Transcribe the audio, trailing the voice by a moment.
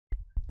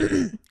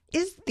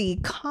Is the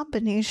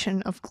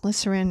combination of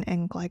glycerin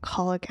and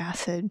glycolic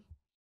acid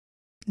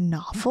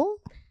novel?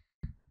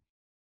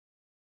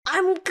 I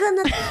will not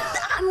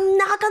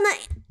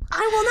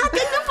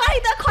dignify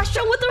that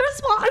question with a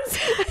response.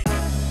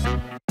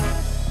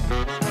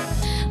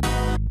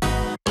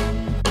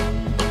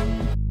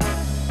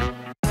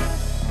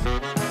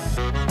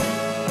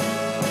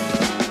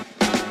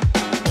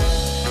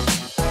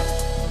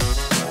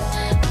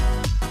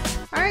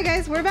 All right,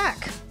 guys, we're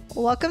back.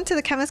 Welcome to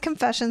the Chemist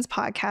Confessions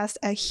podcast,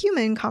 a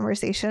human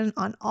conversation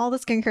on all the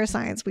skincare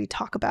science we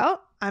talk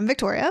about. I'm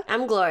Victoria.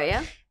 I'm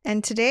Gloria.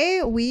 And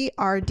today we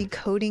are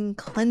decoding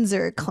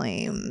cleanser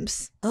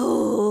claims.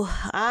 Oh,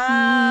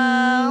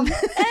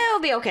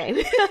 it'll be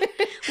okay.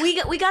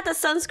 we got the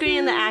sunscreen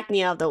and the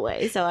acne out of the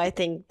way, so I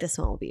think this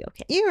one will be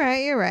okay.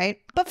 You're right.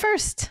 But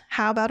first,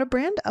 how about a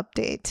brand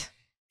update?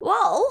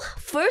 Well,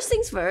 first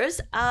things first,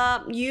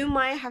 you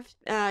might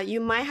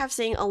have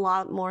seen a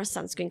lot more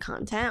sunscreen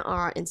content on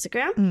our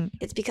Instagram.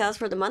 It's because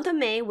for the month of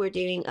May, we're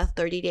doing a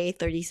 30-day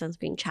 30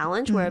 sunscreen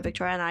challenge where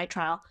Victoria and I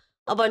trial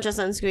a bunch of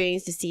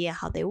sunscreens to see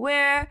how they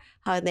wear,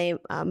 how they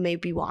may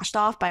be washed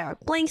off by our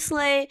blank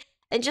slate,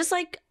 and just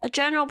like a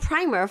general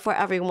primer for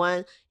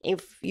everyone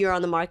if you're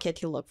on the market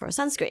to look for a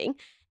sunscreen.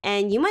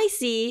 And you might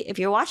see, if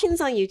you're watching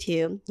this on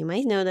YouTube, you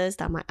might notice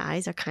that my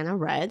eyes are kind of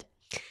red.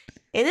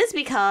 It is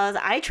because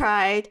I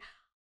tried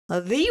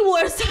the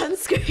worst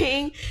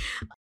sunscreen.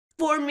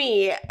 For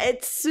me,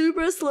 it's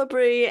super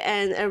slippery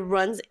and it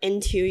runs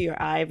into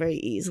your eye very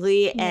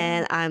easily.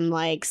 And I'm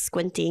like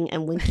squinting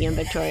and winking at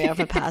Victoria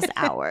for the past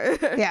hour.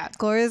 Yeah,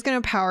 Gloria's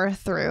going to power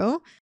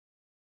through.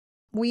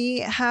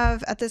 We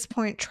have at this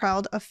point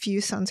trialed a few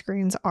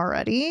sunscreens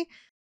already.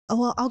 Oh,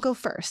 well, I'll go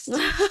first.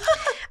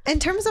 In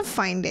terms of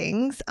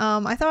findings,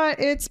 I thought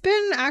it's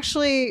been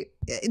actually,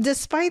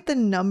 despite the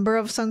number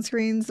of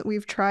sunscreens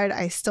we've tried,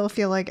 I still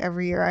feel like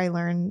every year I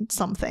learn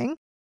something.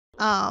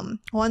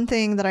 One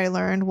thing that I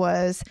learned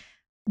was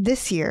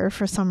this year,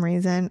 for some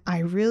reason, I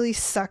really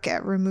suck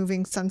at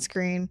removing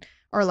sunscreen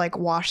or like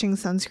washing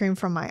sunscreen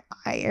from my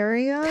eye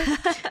area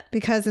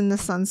because in the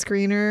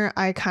sunscreener,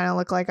 I kind of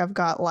look like I've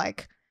got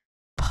like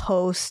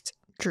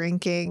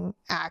post-drinking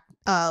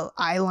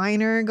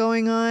eyeliner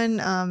going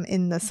on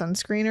in the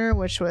sunscreener,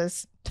 which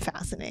was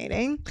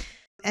fascinating.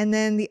 And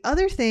then the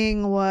other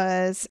thing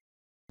was,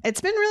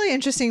 it's been really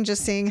interesting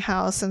just seeing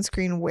how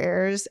sunscreen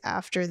wears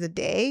after the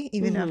day,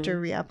 even after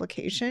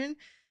reapplication.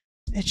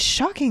 It's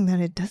shocking that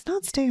it does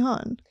not stay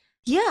on.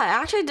 Yeah,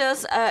 it actually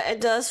does.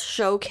 It does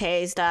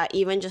showcase that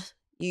even just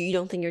you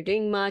don't think you're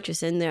doing much, you're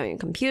sitting there on your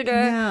computer.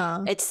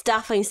 Yeah. It's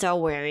definitely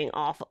still wearing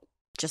off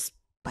just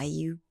by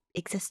you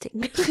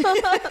existing.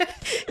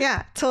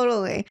 Yeah,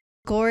 totally.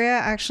 Gloria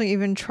actually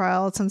even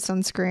trialed some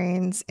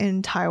sunscreens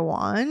in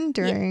Taiwan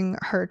during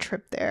her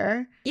trip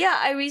there. Yeah,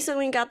 I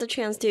recently got the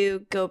chance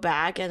to go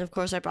back, and of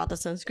course I brought the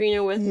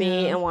sunscreener with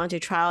me and wanted to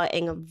trial it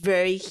in a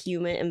very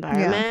humid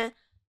environment.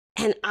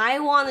 And I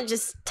want to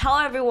just tell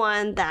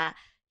everyone that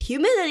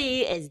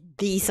humidity is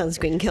the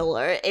sunscreen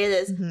killer. It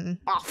is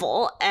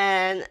awful,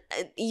 and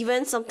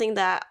even something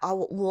that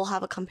we'll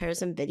have a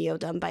comparison video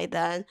done by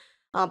then.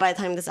 By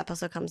the time this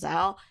episode comes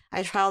out,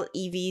 I tried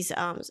Eevee's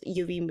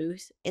UV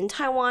mousse in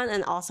Taiwan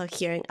and also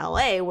here in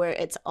LA where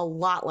it's a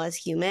lot less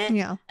humid.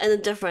 Yeah. And the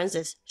difference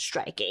is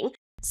striking.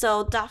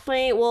 So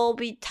definitely we'll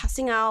be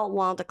testing out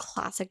one of the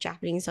classic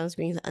Japanese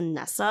sunscreens,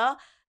 Anessa,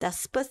 that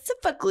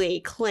specifically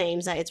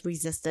claims that it's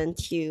resistant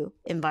to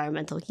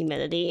environmental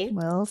humidity.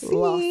 We'll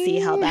see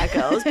how that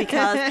goes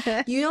because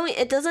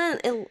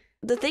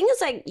the thing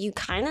is like you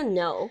kind of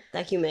know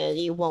that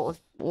humidity won't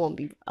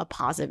be a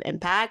positive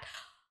impact.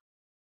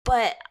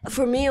 But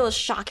for me, it was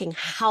shocking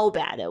how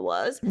bad it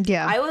was.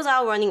 Yeah. I was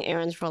out running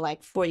errands for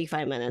like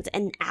 45 minutes,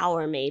 an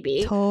hour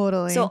maybe.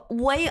 Totally. So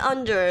way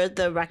under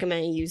the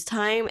recommended use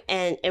time.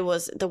 And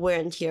the wear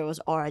and tear was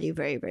already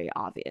very, very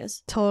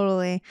obvious.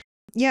 Totally.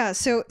 Yeah.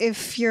 So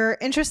if you're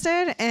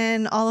interested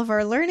in all of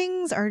our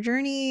learnings, our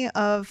journey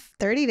of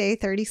 30-day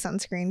 30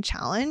 sunscreen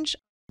challenge,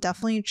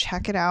 definitely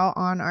check it out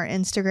on our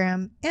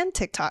Instagram and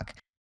TikTok.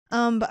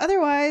 But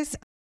otherwise,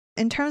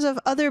 in terms of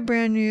other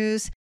brand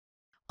news,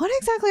 what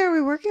exactly are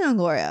we working on,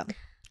 Gloria?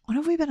 What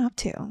have we been up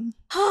to?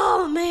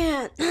 Oh,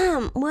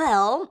 man.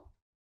 Well,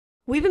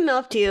 we've been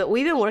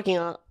working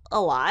on a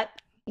lot.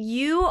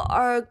 You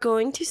are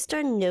going to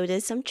start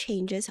notice some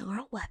changes on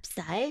our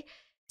website.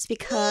 It's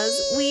because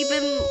we've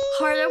been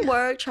hard at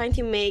work trying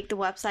to make the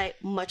website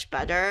much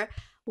better.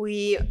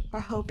 We are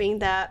hoping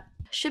that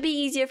it should be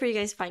easier for you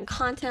guys to find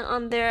content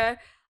on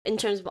there. In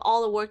terms of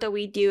all the work that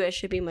we do, it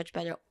should be much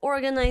better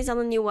organized on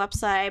the new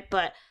website.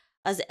 But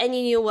as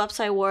any new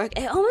website work,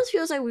 it almost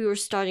feels like we were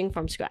starting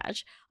from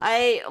scratch.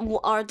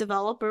 Our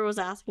developer was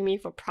asking me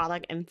for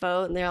product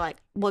info, and they're like,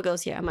 "What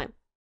goes here?" I'm like,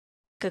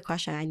 "Good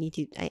question. I need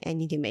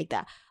to make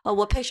that. Oh,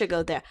 what picture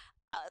go there?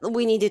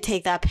 We need to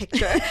take that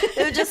picture."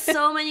 There were just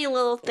so many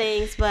little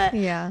things, but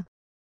yeah,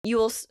 you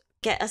will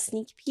get a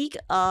sneak peek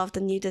of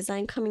the new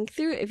design coming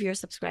through if you're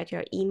subscribed to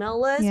our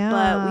email list. Yeah.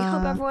 But we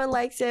hope everyone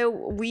likes it.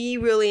 We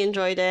really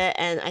enjoyed it,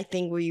 and I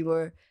think we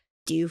were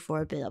due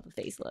for a bit of a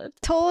facelift.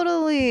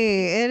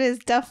 Totally. It is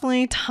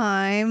definitely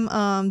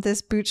time.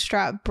 This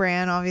bootstrap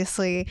brand,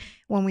 obviously,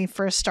 when we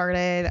first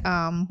started,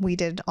 we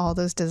did all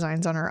those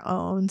designs on our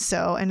own.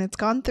 So, and it's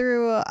gone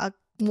through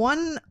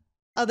one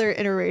other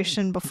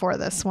iteration before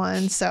this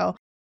one. So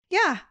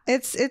yeah,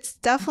 it's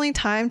definitely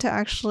time to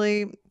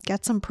actually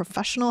get some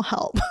professional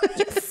help.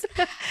 Yes.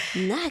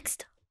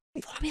 Next,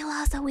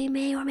 formulas that we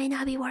may or may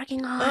not be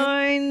working on.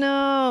 I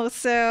know.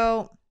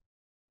 So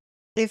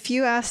if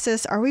you asked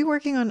us, are we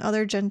working on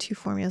other Gen 2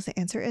 formulas? The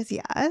answer is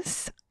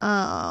yes.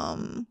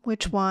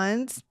 Which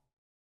ones?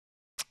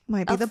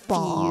 Might be the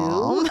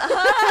Balm.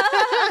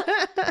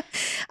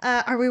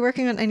 Are we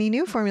working on any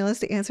new formulas?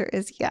 The answer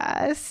is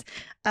yes.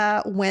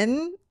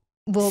 When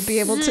we'll be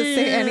able to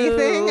say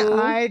anything,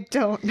 I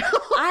don't know.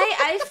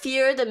 I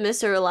fear the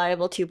Mr.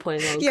 Reliable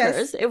 2.0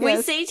 curse. If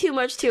we say too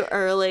much too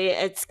early,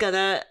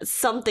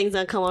 something's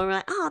gonna come over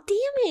like, oh,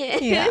 damn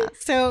it. Yeah.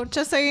 So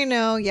just so you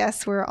know,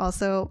 yes,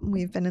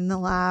 we've been in the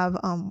lab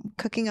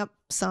cooking up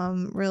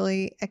some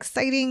really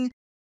exciting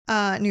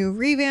new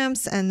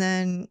revamps and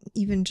then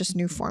even just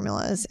new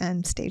formulas,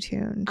 and stay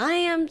tuned. I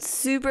am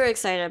super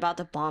excited about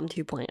the Balm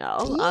 2.0.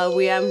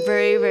 I'm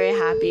very, very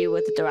happy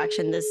with the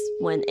direction this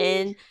went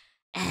in.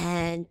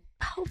 And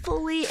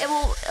hopefully it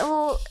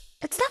will.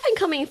 It's definitely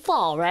coming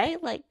fall,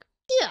 right? Like,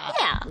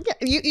 yeah.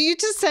 You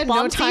just said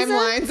Balm no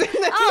timelines.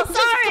 Oh,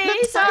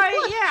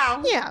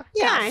 sorry.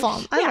 Yeah.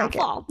 Fall. I like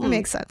fall. It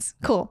makes sense.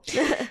 Cool.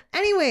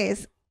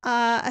 Anyways,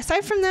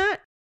 aside from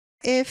that,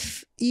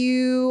 if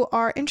you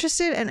are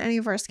interested in any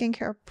of our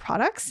skincare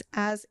products,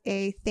 as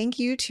a thank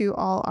you to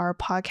all our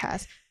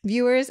podcast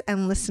viewers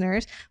and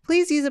listeners,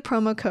 please use the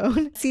promo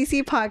code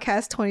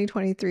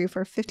CCPodcast2023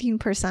 for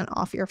 15%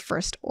 off your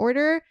first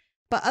order.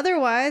 But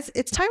otherwise,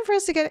 it's time for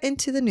us to get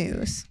into the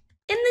news.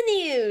 In the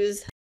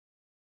news.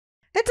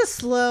 It's a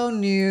slow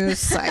news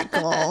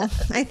cycle.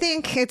 I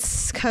think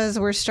it's because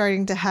we're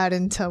starting to head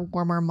into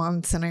warmer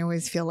months, and I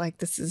always feel like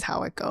this is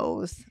how it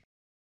goes.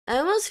 I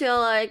almost feel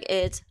like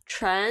it's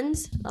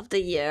trends of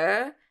the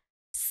year,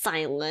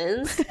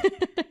 silence,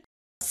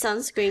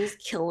 sunscreens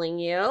killing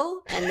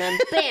you, and then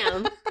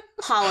bam,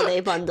 holiday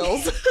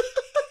bundles.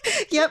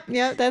 Yep,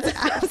 that's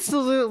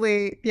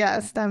absolutely,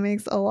 yes, that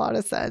makes a lot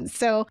of sense.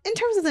 So in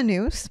terms of the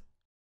news,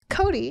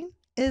 Coty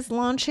is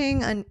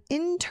launching an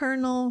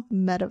internal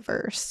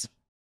metaverse.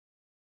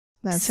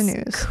 That's the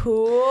news.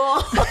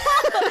 Cool.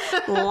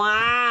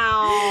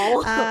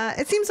 Wow.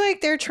 It seems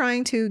like they're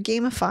trying to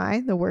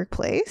gamify the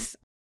workplace.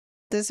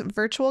 This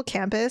virtual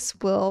campus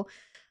will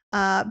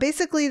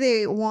basically,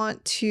 they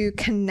want to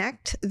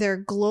connect their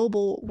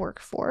global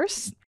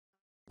workforce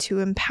to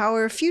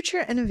empower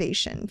future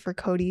innovation for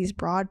Coty's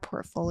broad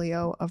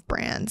portfolio of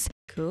brands.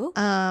 Cool.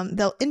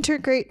 They'll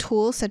integrate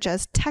tools such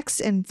as text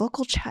and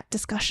vocal chat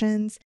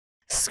discussions,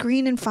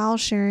 screen and file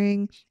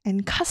sharing,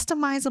 and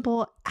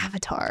customizable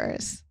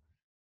avatars.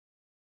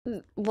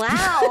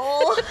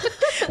 Wow.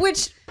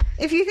 Which,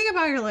 if you think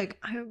about it, you're like,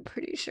 I'm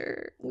pretty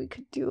sure we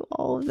could do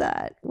all of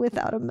that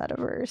without a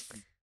metaverse.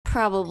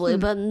 Probably,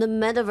 but in the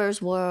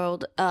metaverse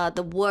world,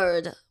 the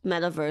word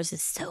metaverse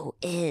is so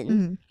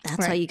in.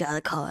 That's why you gotta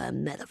call it a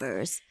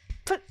metaverse.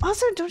 But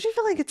also, don't you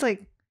feel like it's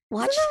like,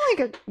 isn't that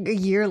like a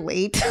year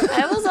late?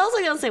 I was also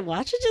gonna say,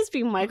 watch it just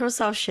be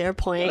Microsoft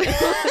SharePoint.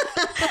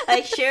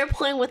 Like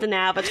SharePoint with an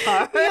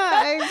avatar.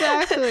 Yeah,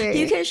 exactly.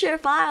 You can share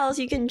files,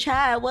 you can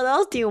chat. What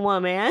else do you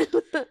want, man?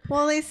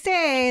 Well, they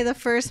say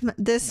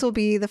this will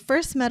be the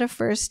first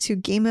metaverse to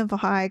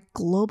gamify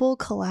global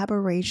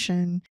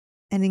collaboration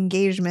and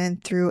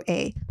engagement through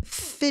a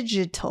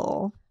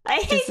phygital. I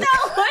hate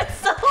that word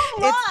so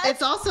much.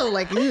 It's also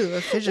like, ooh, a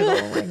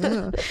phygital. Like,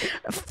 ooh.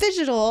 A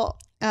phygital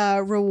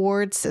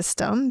reward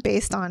system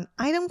based on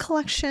item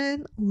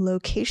collection,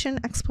 location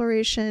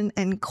exploration,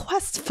 and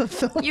quest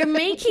fulfillment. You're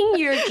making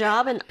your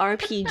job an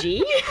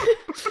RPG?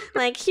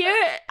 Like, here,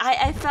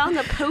 I found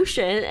a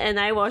potion and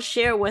I will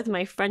share with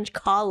my French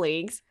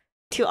colleagues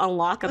to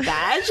unlock a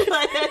badge.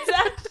 Like,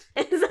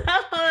 is that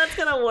how that's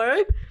gonna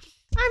work?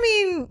 I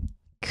mean,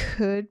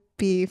 could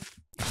be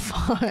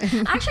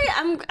fun. Actually,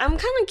 I'm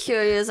kind of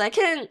curious. I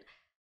can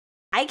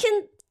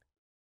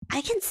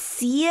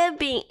see it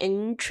being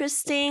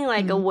interesting,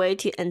 like a way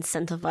to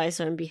incentivize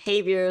certain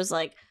behaviors.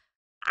 Like,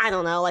 I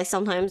don't know, like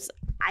sometimes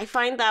I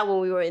find that when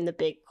we were in the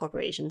big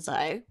corporation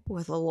side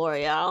with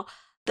L'Oreal,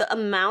 the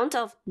amount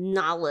of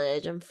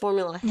knowledge and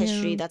formula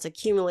history that's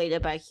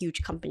accumulated by a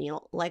huge company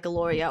like a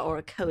L'Oreal or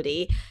a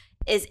Coty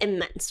is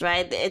immense,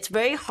 right? It's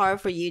very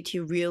hard for you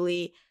to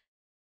really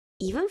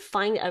even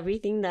find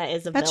everything that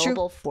is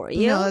available for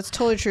you. No, that's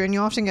totally true. And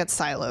you often get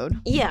siloed.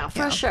 Yeah,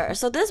 for sure.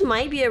 So this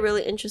might be a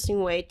really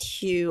interesting way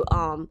to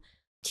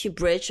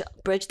bridge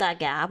that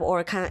gap,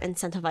 or kind of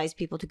incentivize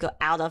people to go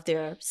out of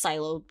their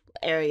silo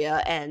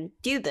area and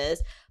do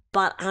this.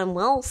 But I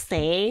will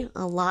say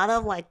a lot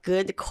of like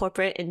good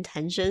corporate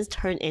intentions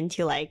turn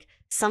into like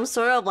some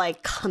sort of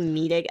like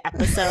comedic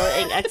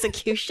episode in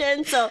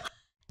execution. So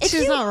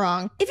she's not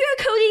wrong. If you're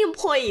a Coty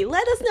employee,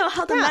 let us know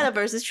how the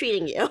metaverse is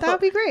treating you. That would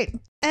be great.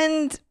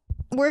 And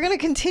we're going to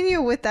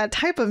continue with that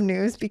type of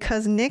news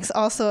because NYX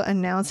also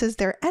announces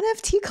their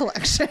NFT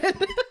collection.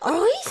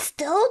 Are we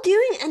still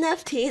doing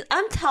NFTs?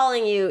 I'm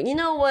telling you, you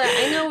know what?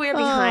 I know we're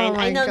behind.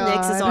 I know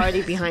NYX is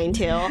already behind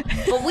too.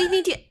 But we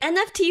need to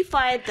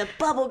NFT-fy the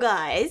bubble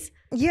guys.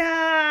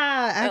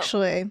 Yeah,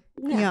 actually.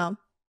 Yeah.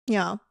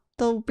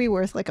 They'll be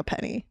worth like a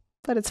penny,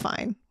 but it's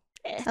fine.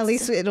 At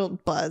least it'll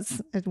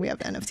buzz if we have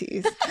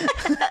NFTs.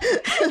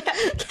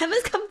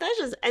 Chemist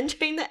Confessions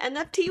entering the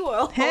NFT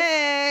world.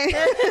 Hey!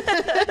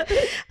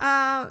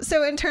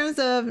 So in terms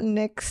of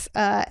NYX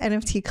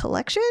NFT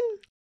collection,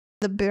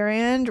 the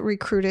brand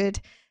recruited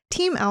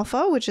Team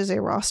Alpha, which is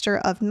a roster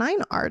of 9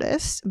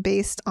 artists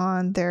based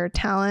on their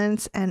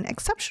talents and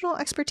exceptional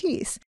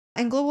expertise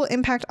and global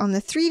impact on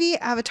the 3D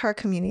avatar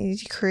community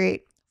to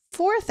create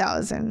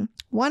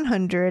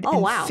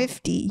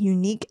 4,150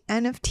 unique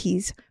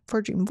NFTs for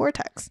Dream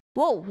Vortex.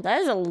 Whoa, that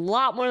is a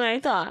lot more than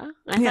I thought.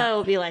 I thought it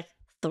would be like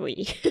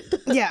 3.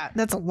 Yeah,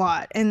 that's a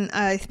lot. And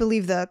I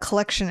believe the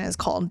collection is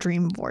called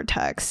Dream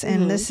Vortex.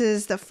 And this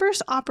is the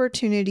first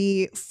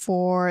opportunity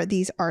for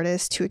these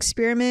artists to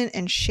experiment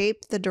and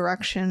shape the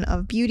direction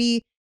of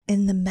beauty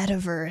in the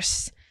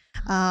metaverse.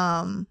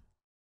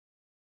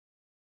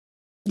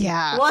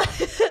 Yeah. What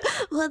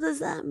does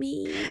that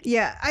mean?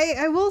 Yeah,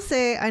 I will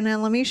say, and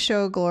then let me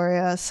show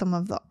Gloria some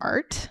of the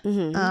art.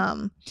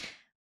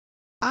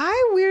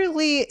 I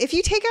weirdly, if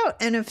you take out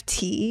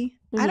NFT,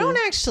 I don't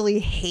actually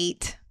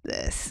hate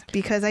this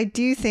because I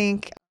do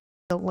think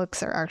the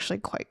looks are actually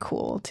quite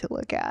cool to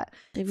look at.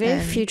 They're very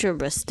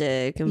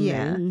futuristic.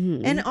 Yeah.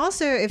 And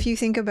also, if you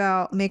think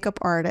about makeup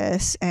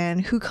artists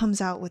and who comes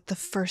out with the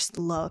first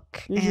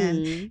look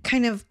and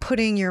kind of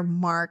putting your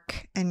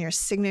mark and your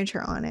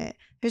signature on it,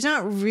 there's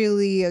not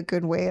really a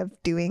good way of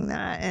doing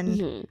that.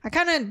 And I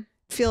kind of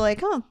feel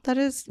like, oh, that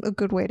is a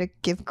good way to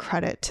give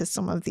credit to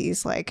some of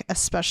these, like,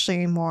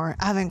 especially more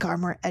avant-garde,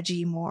 more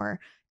edgy,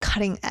 more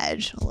cutting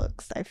edge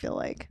looks, I feel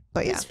like.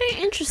 But yeah. It's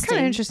very interesting.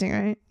 Kind of interesting,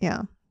 right?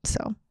 Yeah.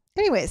 So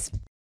anyways,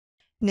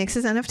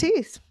 NYX's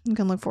NFTs. You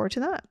can look forward to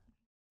that.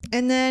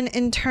 And then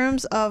in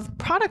terms of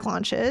product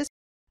launches,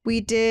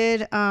 we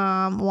did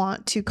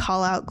want to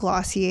call out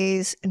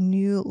Glossier's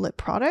new lip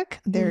product,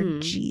 their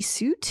G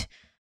Suit,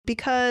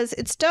 because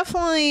it's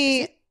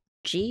definitely... Is it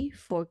G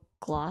for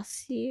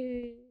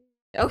Glossier?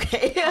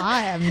 Okay.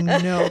 I have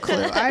no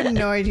clue. I have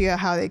no idea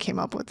how they came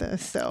up with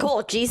this. So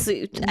cool, G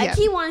Suite. Yeah. I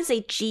keep wanting to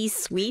say G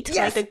Suite,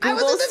 yes, like the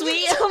Google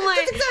Suite. I'm like,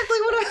 that's exactly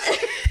what I was saying.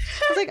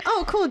 I was like,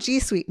 oh, cool, G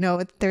Suite. No,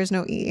 there's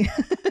no E.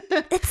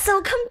 It's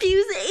so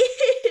confusing.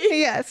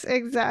 Yes,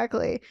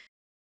 exactly.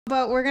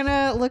 But we're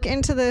gonna look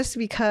into this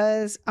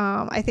because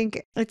I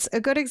think it's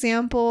a good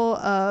example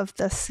of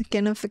the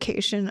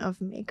skinification of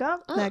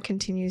makeup that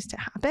continues to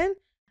happen.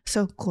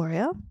 So,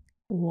 Gloria,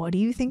 what do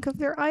you think of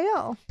their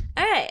IL? All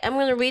right, I'm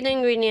going to read the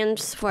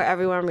ingredients for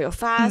everyone real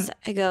fast.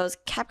 It goes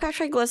Capca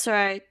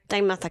triglyceride,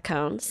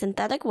 dimethicone,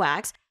 synthetic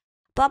wax,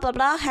 blah, blah,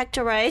 blah,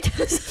 hectorite,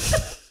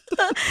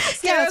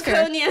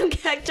 steroconium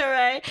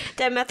hectorite,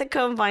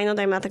 dimethicone, vinyl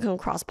dimethicone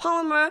cross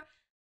polymer,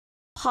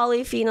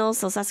 polyphenol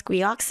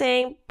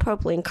silsesquioxane,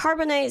 propylene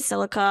carbonate,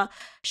 silica,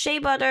 shea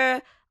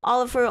butter,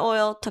 olive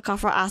oil,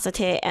 tocopherol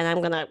acetate, and I'm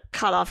going to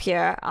cut off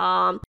here.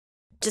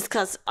 Just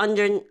because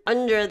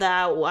under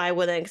that, I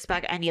wouldn't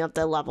expect any of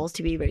the levels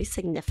to be very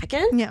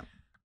significant. Yeah.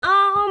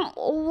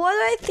 What do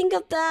I think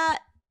of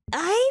that?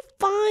 I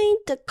find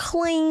the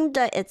claim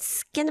that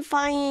it's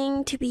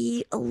skinifying to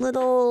be a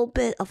little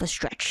bit of a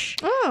stretch.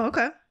 Oh,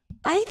 okay.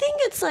 I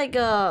think it's like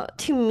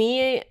to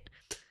me,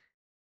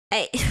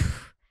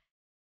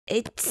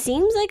 it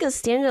seems like a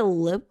standard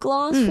lip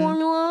gloss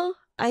formula.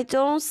 I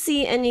don't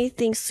see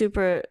anything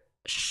super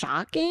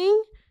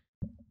shocking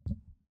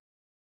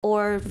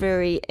or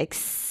very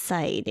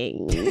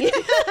exciting.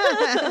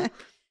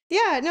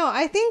 Yeah, no,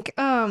 I think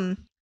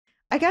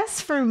I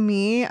guess for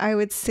me, I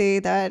would say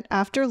that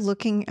after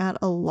looking at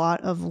a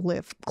lot of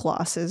lip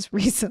glosses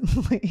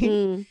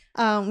recently,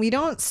 we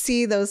don't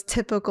see those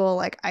typical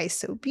like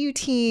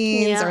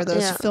isobutenes or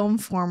those film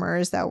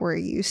formers that we're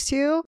used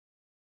to.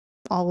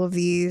 All of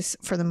these,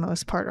 for the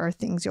most part, are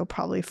things you'll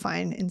probably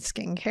find in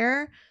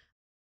skincare.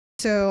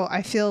 So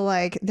I feel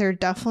like they're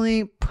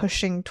definitely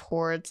pushing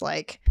towards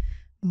like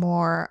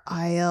more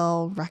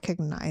IL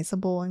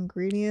recognizable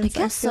ingredients. I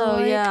guess so,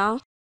 like. Yeah.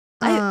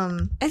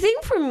 I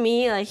think for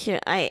me, like here,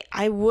 I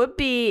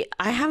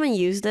haven't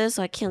used this,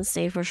 so I can't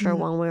say for sure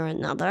one way or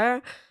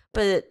another.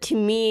 But to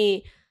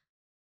me,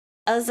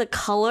 as a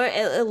color,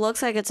 it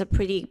looks like it's a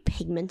pretty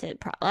pigmented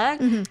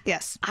product.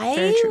 Yes,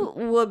 I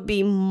would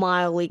be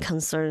mildly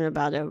concerned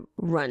about it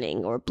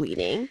running or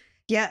bleeding.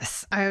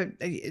 Yes, I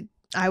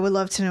would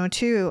love to know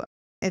too.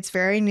 It's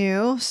very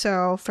new,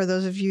 so for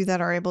those of you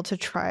that are able to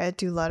try it,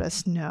 do let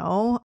us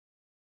know.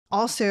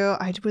 Also,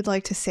 I would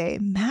like to say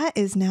matte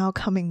is now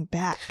coming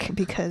back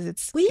because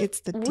it's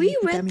the deep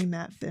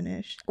demi-matte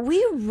finish.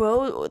 We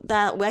wrote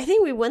that. I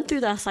think we went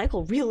through that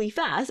cycle really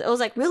fast. It was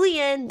like really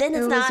in, then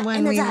it's not. It was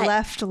when we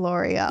left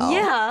L'Oreal.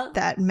 Yeah,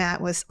 that matte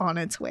was on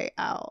its way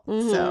out.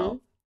 So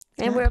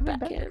and we're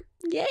back in.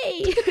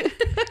 Yay!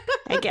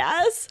 I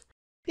guess.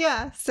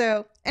 Yeah.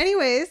 So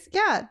anyways,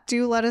 yeah,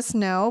 do let us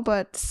know.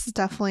 But it's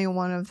definitely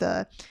one of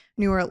the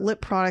newer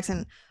lip products.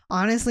 And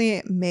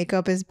honestly,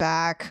 makeup is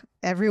back.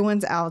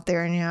 Everyone's out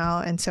there now.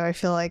 And so I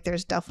feel like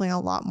there's definitely a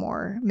lot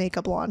more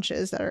makeup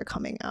launches that are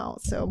coming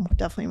out. So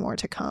definitely more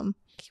to come.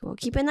 We'll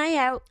keep an eye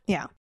out.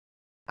 Yeah.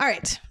 All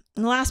right.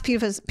 And the last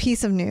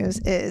piece of news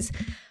is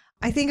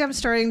I think I'm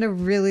starting to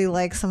really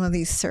like some of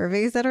these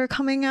surveys that are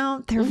coming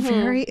out. They're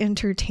very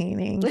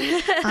entertaining.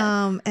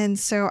 And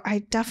so I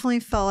definitely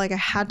felt like I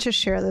had to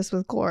share this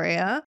with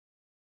Gloria.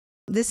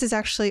 This is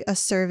actually a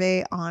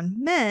survey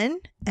on men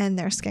and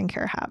their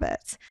skincare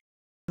habits.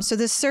 So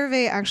this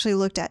survey actually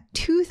looked at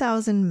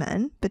 2,000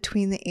 men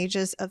between the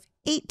ages of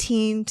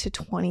 18 to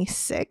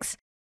 26.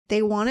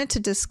 They wanted to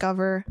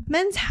discover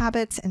men's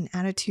habits and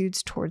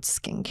attitudes towards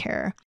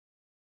skincare.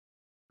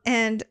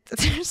 And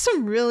there's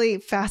some really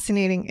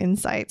fascinating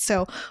insights.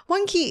 So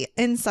one key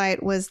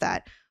insight was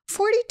that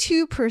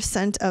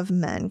 42% of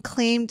men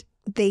claimed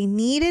they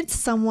needed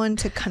someone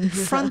to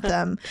confront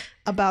them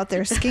about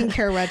their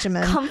skincare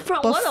regimen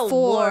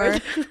before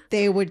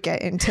they would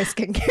get into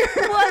skincare.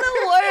 What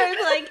a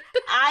word. Like,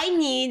 I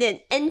need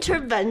an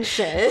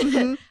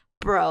intervention.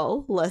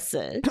 Bro,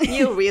 listen,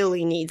 you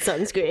really need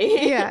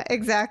sunscreen. Yeah,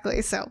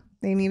 exactly. So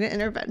they need an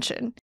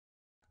intervention.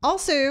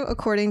 Also,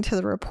 according to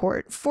the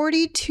report,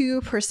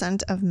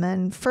 42% of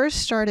men first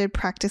started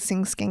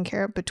practicing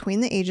skincare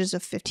between the ages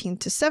of 15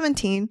 to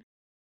 17,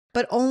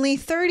 but only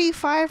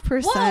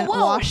 35%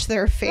 washed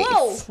their face.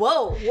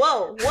 Whoa.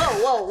 I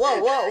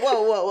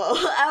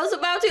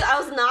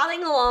was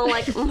nodding along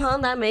like,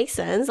 that makes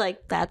sense.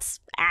 Like,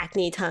 that's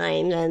acne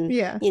time and,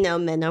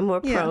 men are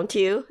more prone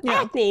to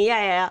acne.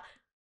 Yeah.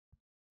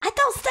 I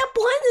thought step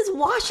 1 is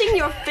washing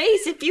your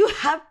face if you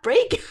have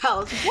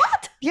breakouts.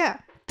 What? Yeah.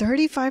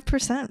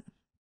 35%.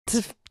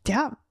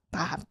 Yeah,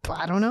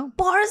 I don't know.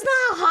 Bar is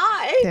not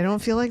high. They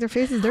don't feel like their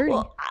face is dirty.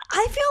 Well,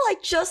 I feel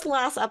like just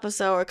last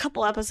episode or a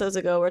couple episodes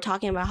ago, we're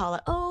talking about how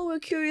like, we're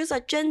curious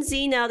at Gen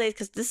Z nowadays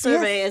because this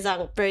survey is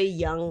on very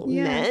young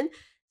men.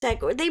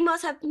 Like they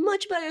must have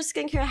much better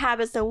skincare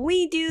habits than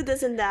we do.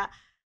 This and that.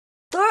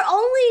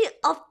 Only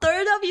a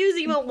third of you is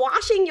even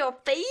washing your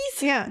face?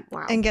 Yeah.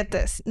 Wow. And get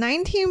this,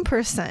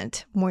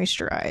 19%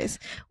 moisturize,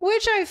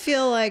 which I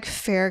feel like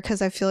fair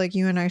because I feel like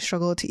you and I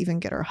struggle to even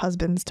get our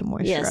husbands to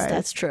moisturize. Yes,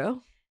 that's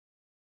true.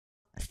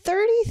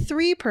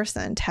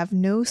 33% have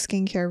no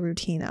skincare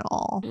routine at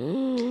all,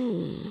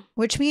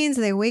 which means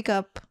they wake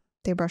up,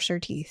 they brush their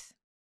teeth,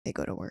 they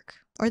go to work,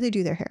 or they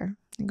do their hair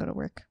and go to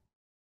work,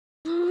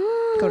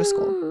 go to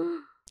school.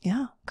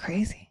 Yeah,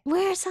 crazy.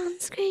 Wear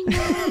sunscreen,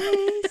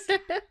 guys.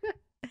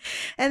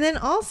 And then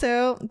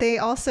they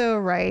also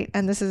write,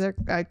 and this is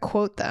I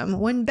quote them,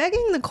 when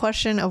begging the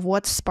question of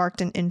what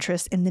sparked an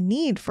interest in the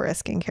need for a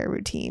skincare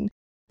routine,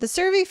 the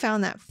survey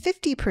found that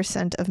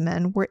 50% of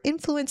men were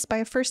influenced by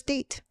a first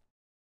date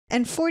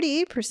and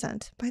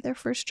 48% by their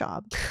first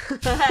job.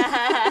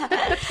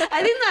 I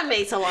think that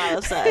makes a lot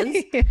of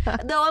sense.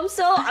 Though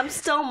I'm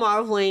still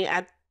marveling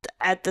at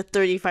the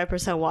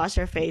 35% wash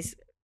your face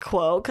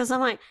quote because I'm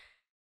like,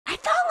 I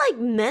thought like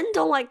men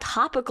don't like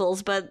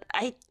topicals, but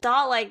I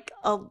thought like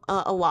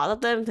a lot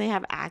of them, if they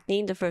have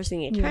acne, the first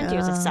thing they turn to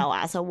is a cell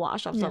acid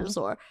wash of some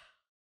sort.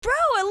 Bro,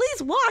 at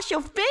least wash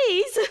your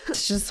face.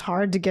 It's just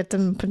hard to get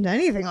them to put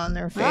anything on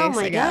their face. Oh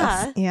my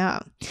God.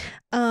 Yeah.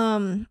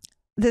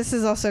 This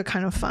is also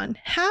kind of fun.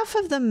 Half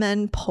of the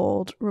men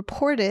polled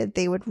reported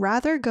they would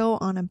rather go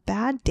on a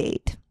bad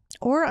date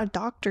or a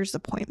doctor's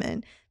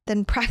appointment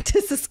than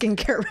practice a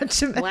skincare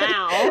regimen.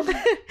 Wow.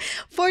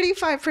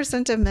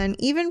 45% of men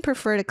even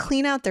prefer to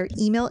clean out their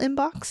email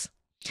inbox.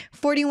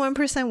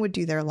 41% would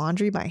do their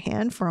laundry by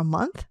hand for a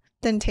month,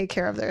 then take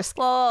care of their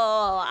skin.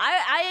 Whoa,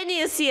 I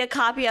need to see a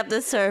copy of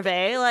the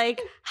survey.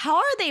 Like, how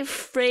are they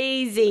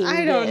phrasing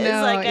I don't this?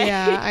 know. Like,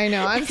 yeah, I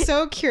know. I'm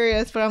so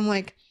curious, but I'm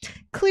like,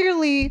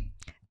 clearly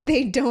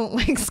they don't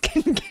like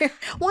skincare.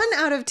 1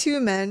 out of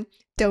 2 men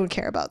don't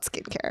care about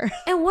skincare.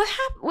 And what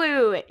happened?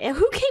 Wait. And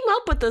who came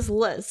up with this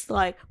list?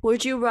 Like,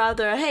 would you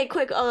rather, hey,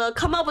 quick,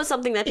 come up with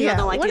something that people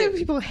don't like what to do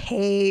people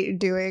hate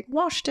doing?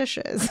 Wash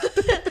dishes.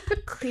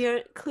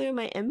 Clear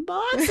my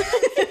inbox?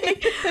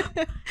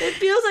 It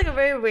feels like a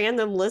very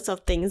random list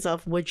of things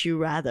of would you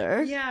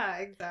rather. Yeah,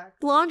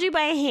 exactly. Laundry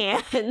by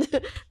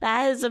hand.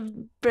 That is a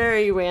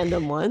very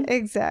random one.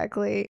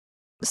 Exactly.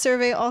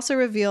 Survey also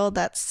revealed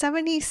that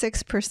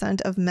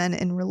 76% of men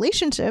in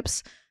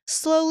relationships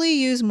slowly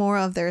use more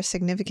of their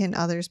significant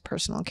other's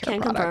personal care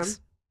products.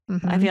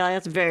 Confirm. I feel like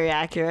that's very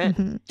accurate.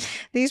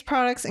 These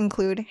products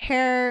include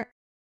hair,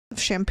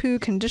 shampoo,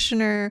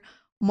 conditioner,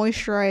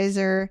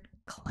 moisturizer,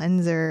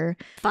 cleanser.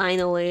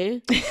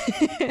 Finally.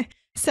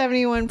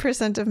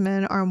 71% of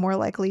men are more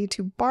likely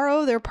to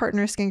borrow their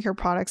partner's skincare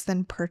products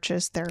than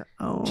purchase their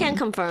own. Can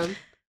confirm.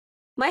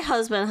 My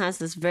husband has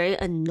this very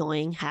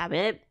annoying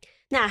habit.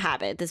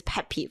 This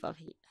pet peeve of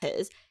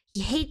his.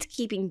 He hates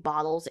keeping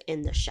bottles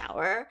in the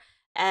shower.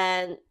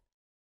 And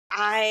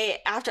I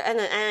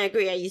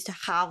agree, I used to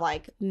have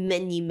like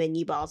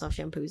many bottles of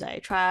shampoos that I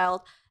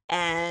trialed,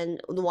 and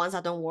the ones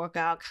that don't work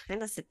out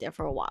kind of sit there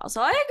for a while.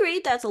 So I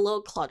agree that's a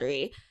little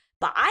cluttery.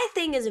 But I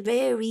think it's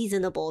very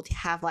reasonable to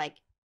have like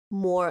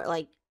more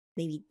like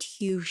maybe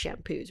 2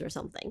 shampoos or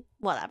something,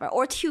 whatever,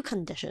 or 2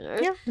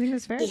 conditioners. Yeah, I think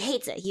that's fair. He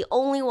hates it. He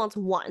only wants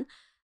 1.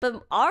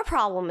 But our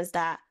problem is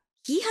that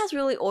he has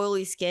really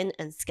oily skin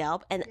and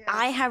scalp, and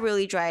I have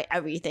really dry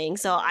everything.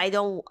 So I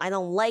don't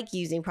like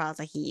using products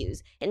that he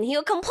uses. And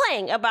he'll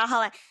complain about how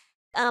like,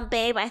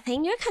 babe, I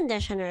think your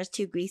conditioner is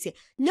too greasy.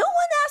 No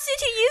one asked you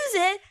to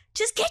use it.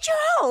 Just get your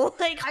own.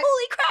 Like,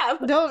 holy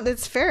crap. No,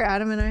 it's fair.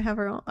 Adam and I have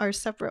our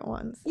separate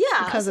ones.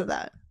 Yeah. Because of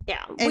that.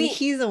 Yeah. And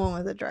he's the one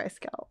with a dry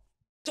scalp.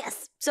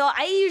 Yes. So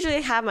I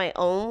usually have my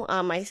own,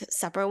 my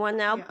separate one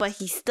now, but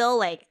he's still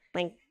like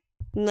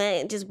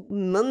just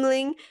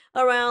mumbling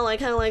around, like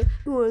kind of like,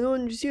 oh, I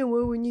don't understand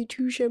why we need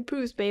 2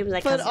 shampoos, babe.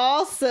 Like, but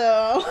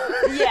also,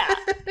 yeah.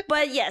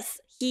 But yes,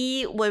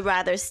 he would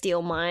rather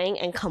steal mine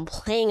and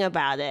complain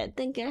about it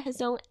than get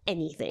his own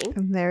anything.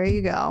 There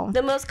you go.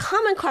 The most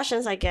common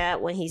questions I get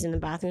when he's in the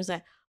bathroom is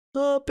like,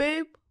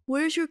 babe,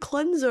 where's your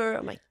cleanser?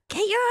 I'm like,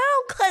 get your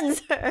own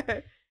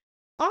cleanser.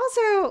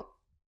 Also,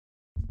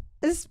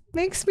 this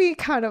makes me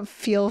kind of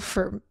feel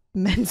for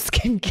men's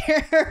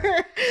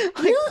skincare,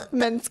 like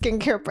men's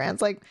skincare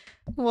brands. Like,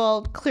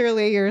 well,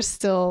 clearly you're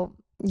still,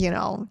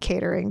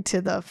 catering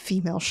to the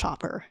female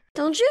shopper.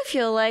 Don't you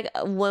feel like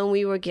when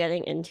we were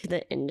getting into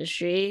the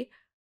industry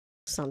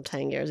some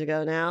 10 years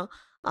ago now,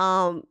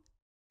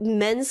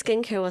 men's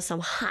skincare was some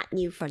hot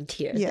new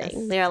frontier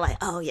thing. They're like,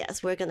 oh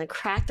yes, we're gonna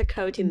crack the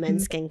code to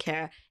men's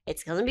skincare.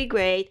 It's gonna be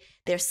great.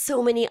 There's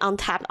so many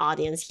untapped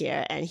audience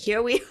here, and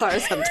here we are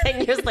some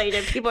 10 years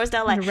later. People are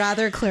still like, I'd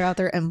rather clear out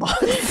their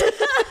inbox.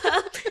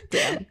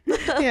 Damn.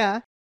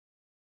 Yeah.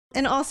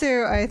 And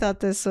also, I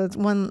thought this was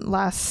one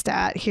last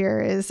stat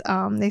here is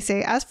they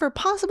say, as for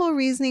possible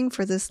reasoning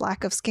for this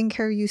lack of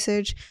skincare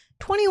usage,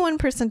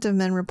 21% of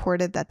men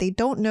reported that they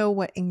don't know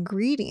what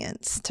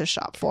ingredients to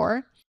shop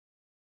for.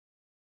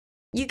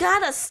 You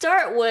gotta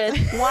start with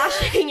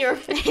washing your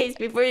face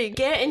before you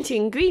get into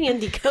ingredient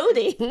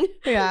decoding.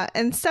 Yeah,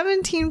 and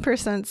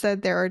 17%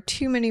 said there are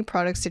too many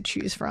products to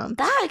choose from.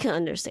 That I can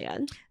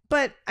understand.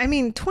 But, I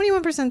mean,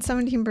 21%,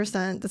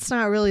 17%, that's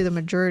not really the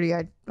majority.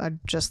 I'd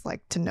just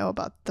like to know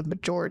about the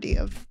majority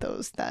of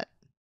those that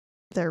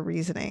their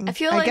reasoning. I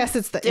guess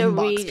it's the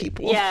inbox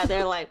people. Yeah,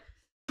 they're like,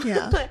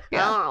 yeah.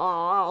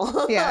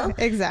 Yeah,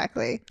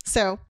 exactly.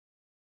 So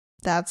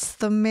that's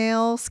the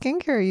male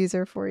skincare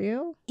user for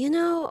you.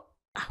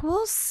 I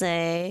will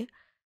say,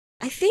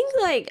 I think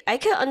like I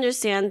can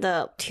understand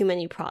the too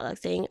many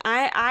product thing.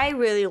 I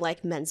really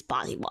like men's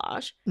body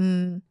wash.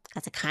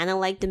 Because I kind of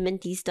like the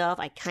minty stuff.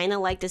 I kind of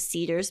like the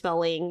cedar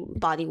smelling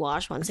body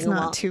wash once in a while.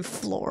 It's not too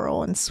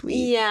floral and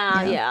sweet.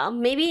 Yeah.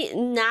 Maybe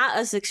not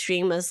as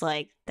extreme as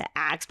like the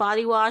Axe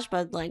body wash,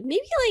 but like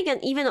maybe like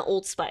even an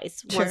Old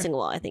Spice once in a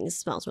while. I think it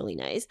smells really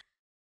nice.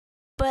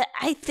 But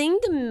I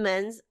think the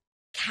men's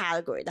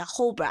category, the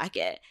whole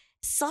bracket,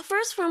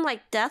 suffers from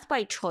like death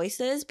by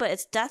choices, but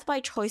it's death by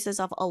choices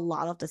of a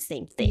lot of the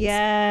same things.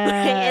 Yeah,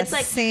 right? It's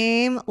like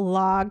same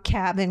log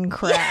cabin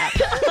crap.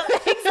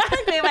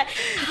 Exactly. Like,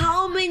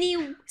 how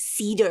many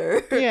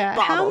cedar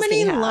bottles how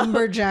many do you have?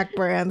 lumberjack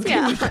brands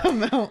can you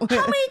come out with?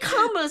 How many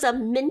combos of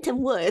mint and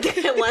wood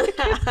can one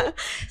have?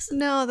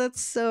 No,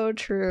 that's so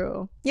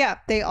true. Yeah,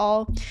 they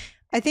all.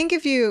 I think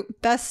if you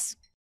best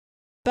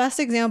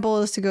example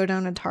is to go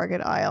down a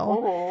Target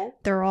aisle.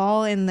 They're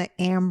all in the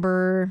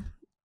amber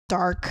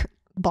dark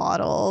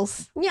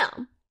bottles. Yeah.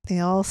 They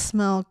all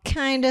smell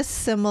kind of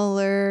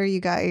similar.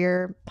 You got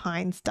your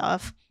pine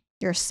stuff,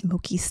 your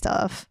smoky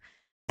stuff,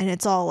 and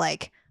it's all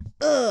like,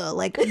 ugh,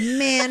 like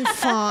man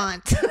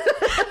font.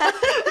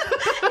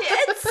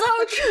 It's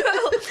so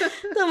true.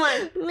 So I'm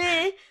like,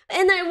 meh.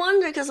 And I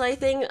wonder because I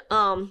think,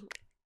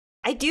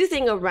 I do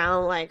think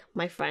around like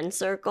my friend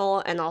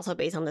circle and also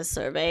based on this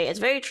survey, it's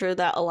very true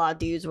that a lot of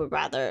dudes would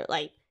rather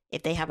like,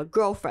 if they have a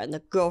girlfriend, the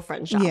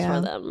girlfriend shops for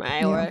them,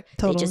 right? Or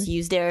they just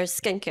use their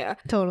skincare.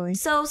 Totally.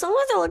 So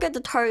sometimes I look at the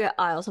Target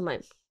aisles, I'm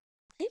like,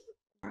 are they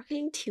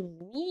marketing to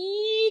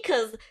me?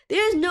 Because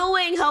there's no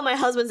way in hell my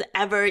husband's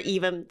ever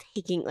even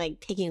taking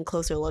a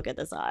closer look at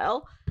this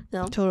aisle.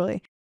 No.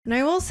 Totally. And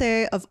I will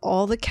say, of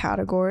all the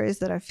categories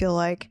that I feel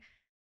like,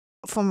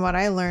 from what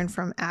I learned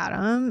from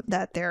Adam,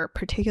 that they're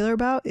particular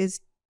about is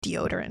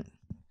deodorant.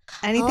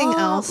 Anything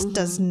else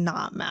does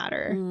not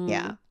matter.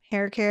 Yeah.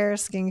 Hair care,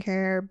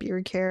 skincare,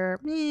 beard care,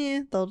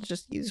 they'll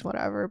just use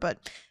whatever.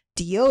 But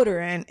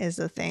deodorant is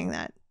the thing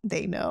that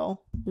they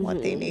know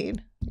what they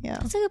need. Yeah.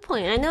 That's a good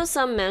point. I know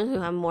some men who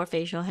have more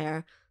facial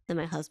hair than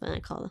my husband. I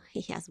call him,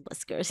 he has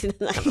whiskers. He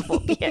doesn't have a full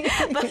beard.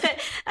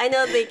 But I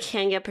know they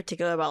can get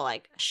particular about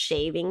like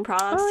shaving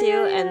products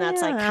too. And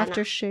that's like kinda,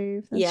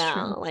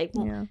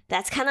 aftershave.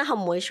 That's kind of how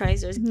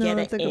moisturizers get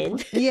it in.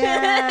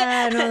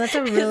 Yeah, no, that's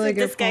a really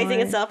good disguising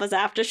point. itself as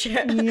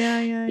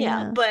aftershave.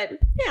 Yeah. But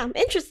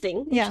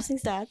interesting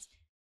stats.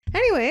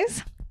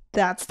 Anyways,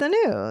 that's the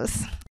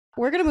news.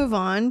 We're going to move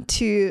on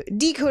to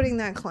decoding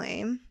that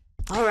claim.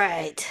 All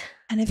right.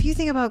 And if you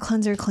think about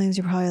cleanser claims,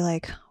 you're probably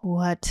like,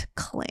 what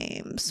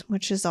claims?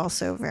 Which is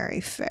also very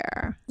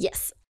fair.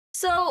 Yes.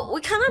 So we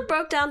kind of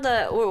broke down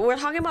we're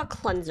talking about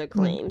cleanser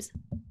claims.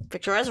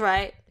 Victoria's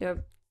right.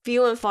 They're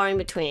few and far in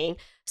between.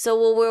 So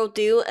what we'll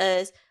do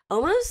is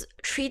almost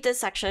treat this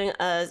section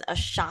as a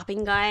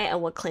shopping guide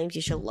and what claims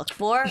you should look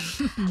for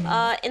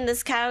in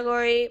this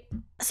category.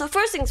 So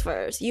first things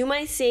first, you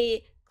might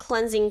see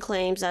cleansing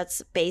claims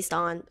that's based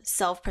on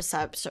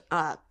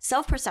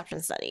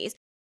self-perception studies.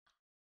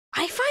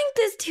 I find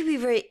this to be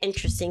very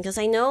interesting because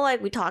I know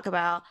like we talk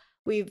about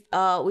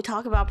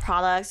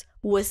products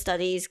with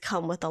studies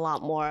come with a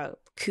lot more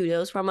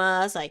kudos from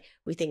us, like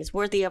we think it's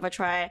worthy of a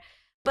try.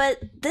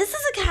 But this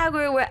is a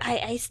category where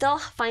I still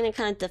find it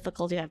kind of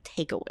difficult to have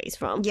takeaways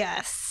from.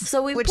 Yes.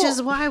 So which is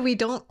why we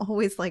don't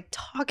always like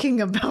talking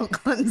about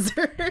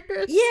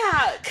cleansers.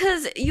 Yeah,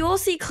 because you'll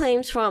see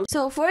claims from...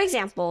 So, for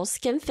example,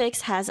 Skin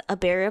Fix has a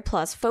Barrier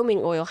Plus Foaming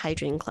Oil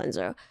Hydrating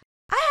Cleanser.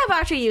 I have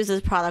actually used this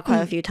product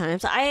quite a few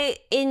times. I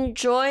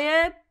enjoy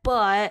it,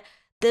 but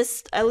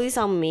this, at least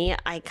on me,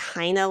 I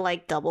kind of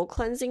like double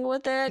cleansing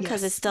with it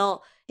because it's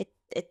still...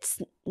 It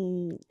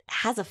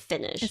has a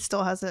finish. It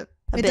still has it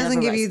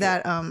doesn't give you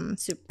that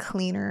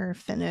cleaner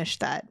finish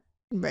that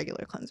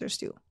regular cleansers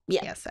do.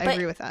 Yeah, yes, I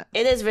agree with that.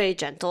 It is very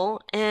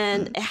gentle,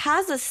 and it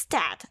has a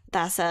stat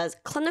that says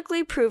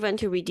clinically proven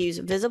to reduce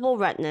visible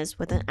redness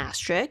with an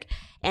asterisk,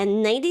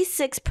 and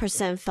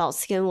 96% felt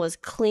skin was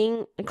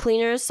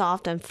cleaner,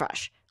 soft, and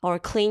fresh, or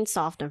clean,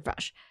 soft, and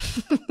fresh.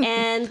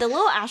 And the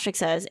little asterisk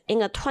says,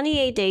 in a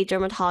 28-day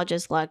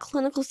dermatologist-led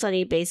clinical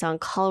study based on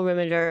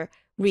colorimeter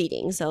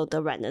reading, so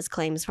the redness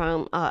claims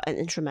from an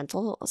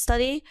instrumental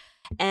study,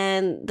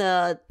 and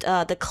the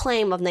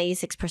claim of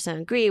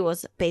 96% agree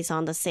was based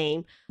on the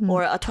same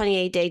or a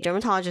 28-day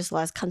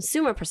dermatologist-led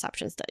consumer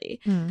perception study.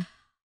 It's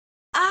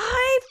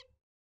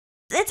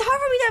hard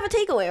for me to have a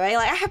takeaway, right?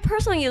 Like I have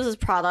personally used this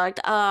product.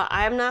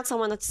 I'm not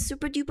someone that's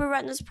super duper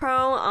redness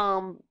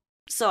prone,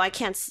 so I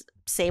can't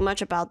say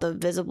much about the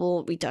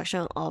visible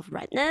reduction of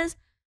redness.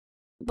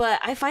 But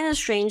I find it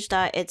strange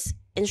that it's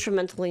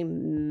instrumentally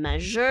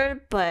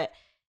measured, but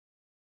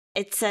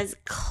it says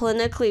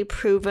clinically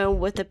proven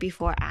with a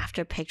before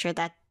after picture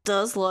that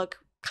does look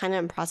kind of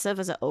impressive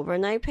as an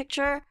overnight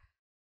picture,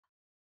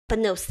 but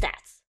no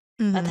stats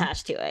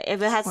attached to it.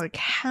 If it has like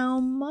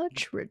how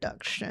much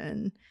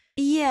reduction?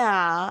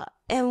 Yeah.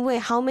 And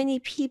wait, how many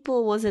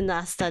people was in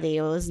that study?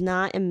 It was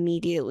not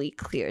immediately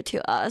clear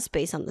to us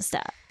based on the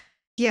stat.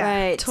 Yeah,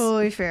 right.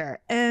 Totally fair.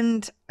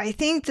 And I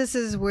think this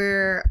is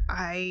where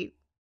I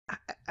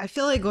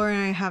feel like Gloria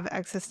and I have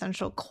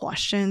existential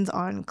questions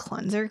on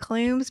cleanser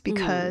claims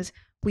because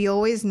we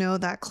always know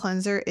that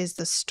cleanser is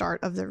the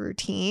start of the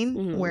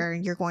routine where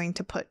you're going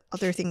to put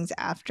other things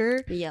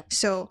after. Yep.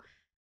 So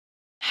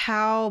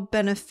how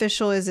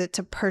beneficial is it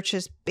to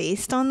purchase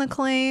based on the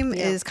claim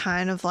is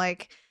kind of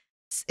like,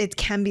 it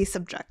can be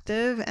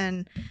subjective.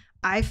 And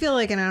I feel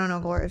like, and I don't know,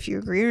 Gloria, if you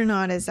agree or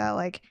not, is that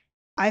like,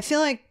 I feel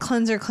like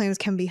cleanser claims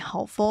can be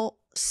helpful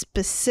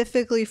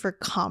specifically for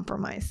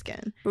compromised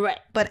skin. Right.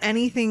 But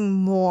anything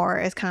more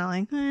is kind of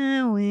like,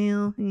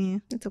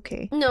 it's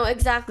okay. No,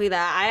 exactly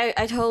that.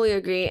 I totally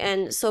agree.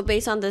 And so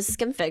based on this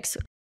Skin Fix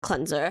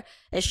cleanser,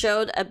 it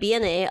showed a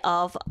BNA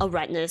of a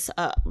redness,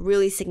 a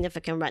really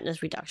significant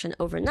redness reduction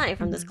overnight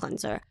from this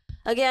cleanser.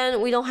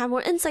 Again, we don't have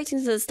more insights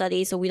into the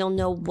study, so we don't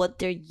know what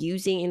they're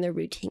using in their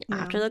routine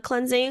after the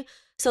cleansing.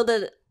 So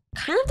the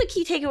kind of the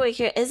key takeaway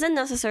here isn't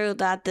necessarily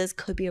that this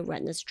could be a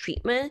redness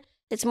treatment.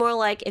 It's more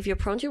like if you're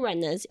prone to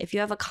redness, if you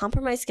have a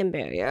compromised skin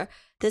barrier,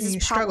 you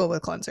struggle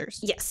with cleansers.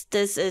 Yes,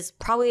 this is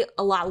probably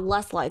a lot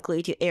less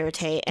likely to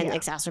irritate and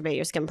exacerbate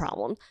your skin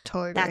problem.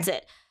 Totally agree. That's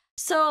it.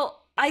 So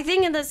I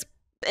think in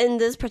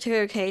this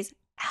particular case,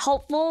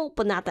 helpful,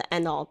 but not the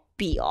end all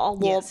be all.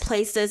 We'll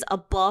place this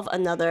above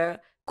another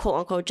quote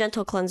unquote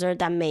gentle cleanser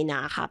that may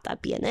not have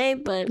that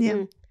BNA, but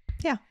yeah.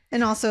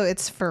 And also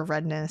it's for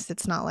redness.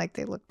 It's not like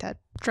they looked at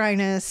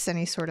dryness,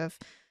 any sort of,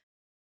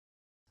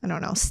 I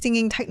don't know,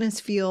 stinging tightness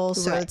feel.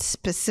 So it's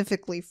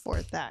specifically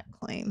for that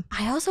claim.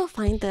 I also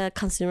find the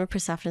consumer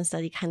perception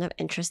study kind of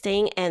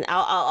interesting, and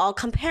I'll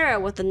compare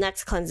it with the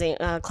next cleanser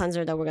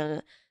that we're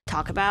gonna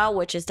talk about,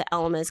 which is the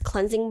Elemis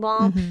cleansing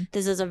balm.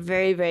 This is a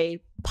very,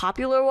 very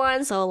popular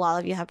one, so a lot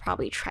of you have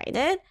probably tried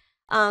it.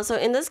 So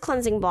in this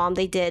cleansing balm,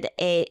 they did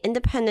a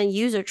independent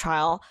user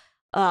trial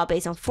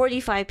based on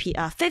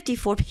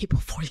 54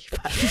 people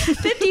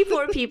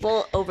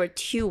over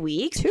 2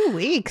 weeks. 2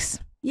 weeks.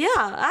 Yeah,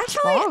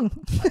 actually,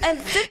 and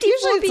 54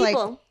 usually it's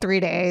people. Like 3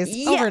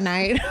 days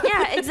overnight.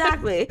 Yeah,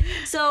 exactly.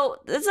 So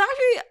it's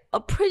actually a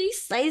pretty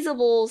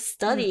sizable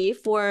study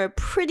for a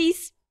pretty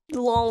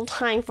long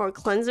time for a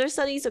cleanser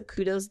study. So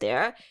kudos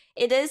there.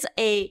 It is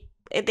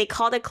they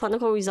call it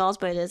clinical results,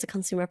 but it is a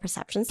consumer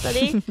perception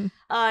study.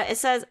 It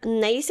says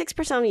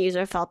 96% of the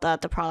user felt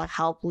that the product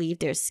helped leave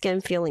their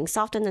skin feeling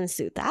softened and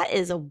soothed. That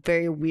is a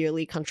very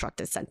weirdly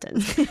constructed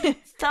sentence.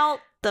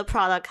 Felt the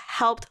product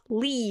helped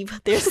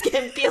leave their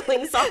skin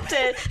feeling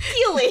softened.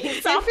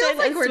 It feels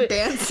like we're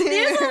dancing.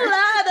 There's a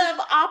lot of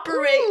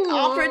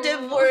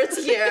operative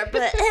words here,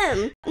 but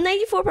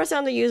 94%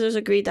 of the users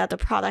agreed that the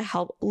product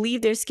helped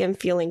leave their skin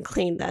feeling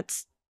clean.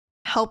 That's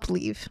help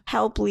leave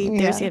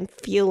their skin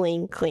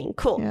feeling clean.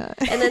 Cool. Yeah.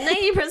 And then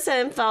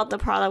 90% felt the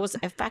product was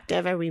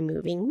effective at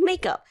removing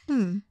makeup.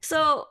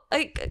 So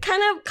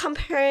kind of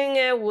comparing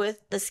it with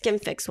the Skin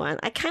Fix one,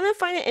 I kind of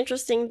find it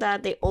interesting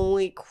that they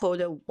only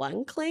quoted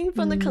one claim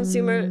from the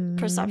consumer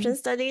perception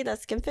study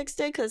that Skin Fix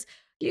did, because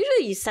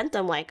usually you sent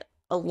them like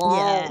a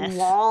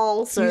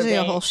long survey. Usually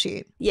a whole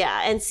sheet.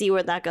 Yeah, and see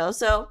where that goes.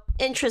 So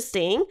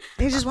interesting.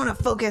 They just want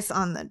to focus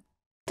on the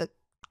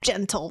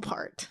gentle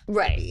part.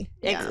 Right.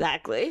 Yeah.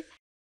 Exactly.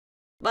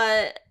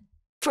 But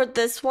for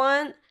this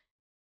one,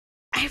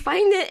 I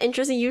find it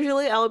interesting.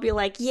 Usually I would be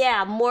like,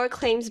 yeah, more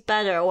claims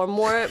better, or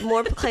more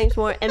claims,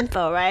 more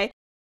info, right?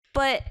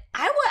 But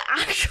I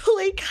would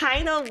actually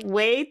kind of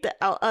weight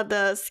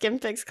the Skin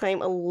Fix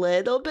claim a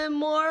little bit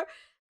more.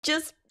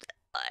 Just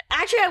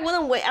actually, I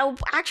wouldn't wait. I would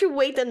actually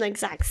weight them the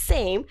exact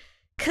same,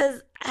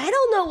 because I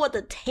don't know what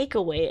the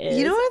takeaway is.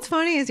 You know what's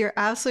funny is you're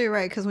absolutely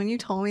right, because when you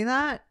told me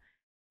that,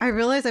 I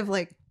realized I've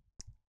like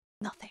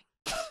nothing.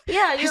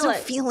 Yeah, there's no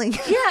feeling.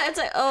 Yeah, it's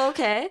like, oh,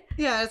 okay.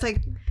 Yeah, it's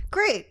like,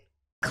 great,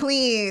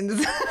 cleans.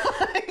 Yeah,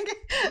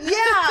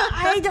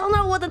 I don't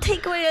know what the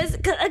takeaway is.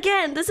 'Cause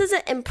again, this is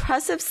an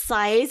impressive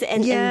size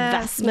and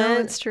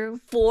investment it's true.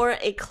 for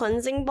a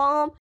cleansing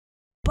balm,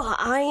 but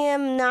I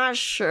am not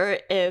sure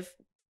if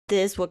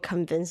this would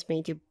convince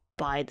me to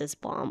buy this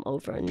balm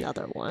over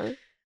another one.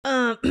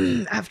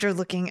 After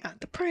looking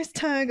at the price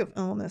tag of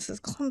Illness's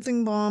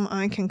cleansing balm,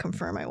 I can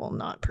confirm I will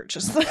not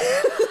purchase this.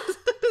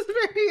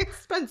 It's very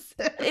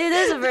expensive. It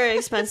is a very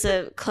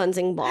expensive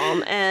cleansing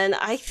balm, and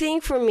I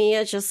think for me,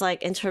 it's just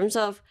like, in terms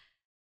of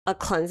a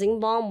cleansing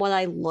balm, what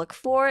I look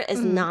for is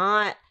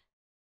not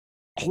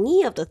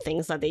any of the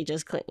things that they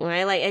just clean,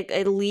 right? Like,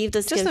 I leave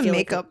the skin just the feeling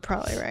makeup,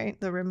 probably, right?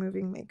 The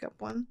removing makeup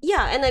one.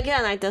 Yeah, and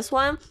again, like this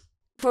one,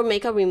 for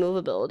makeup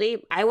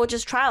removability, I will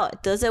just trial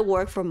it. Does it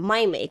work for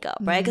my makeup,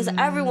 right? Because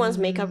everyone's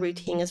makeup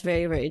routine is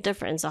very, very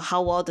different. So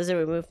how well does it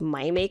remove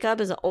my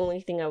makeup is the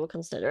only thing I would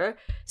consider.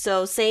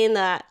 So saying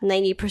that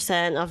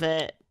 90% of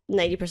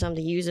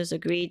the users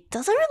agree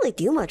doesn't really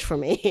do much for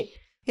me.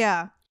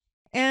 Yeah.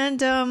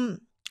 And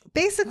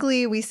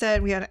basically we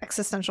said we had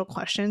existential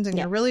questions, and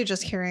you're really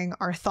just hearing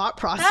our thought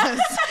process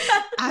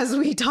as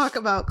we talk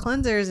about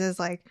cleansers. Is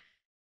like,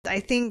 I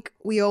think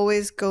we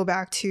always go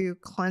back to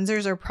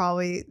cleansers are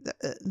probably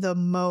the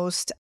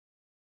most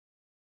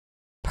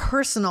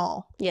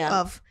personal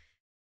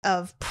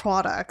of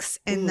products,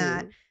 in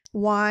that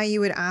why you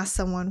would ask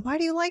someone, why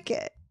do you like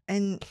it?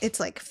 And it's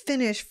like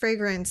finish,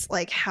 fragrance,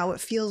 like how it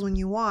feels when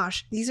you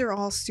wash. These are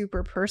all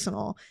super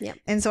personal. Yeah.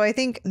 And so I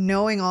think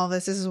knowing all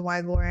this is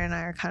why Gloria and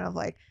I are kind of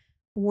like,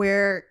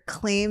 where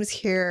claims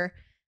here,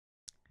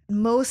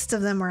 most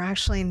of them are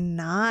actually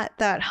not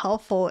that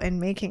helpful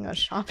in making a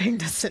shopping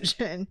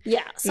decision.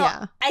 Yeah. So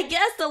I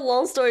guess the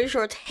long story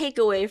short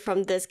takeaway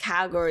from this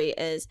category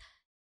is,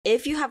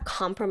 if you have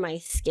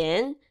compromised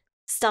skin,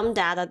 some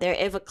data there,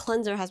 if a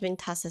cleanser has been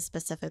tested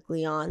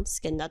specifically on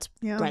skin that's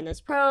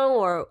redness prone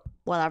or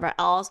whatever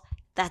else,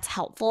 that's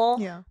helpful.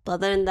 Yeah. But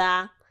other than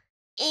that,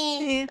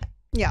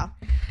 yeah.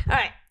 All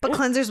right. But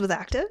cleansers with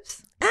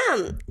actives?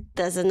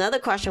 There's another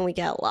question we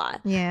get a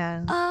lot.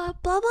 Yeah. Blah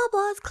blah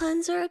blah's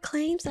cleanser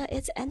claims that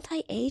it's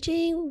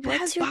anti-aging.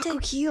 What's your take?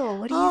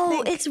 What do you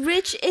think? It's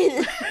rich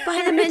in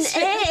vitamin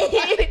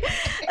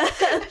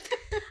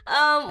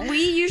A.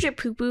 We usually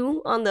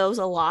poo-poo on those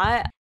a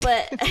lot,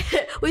 but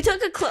we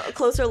took a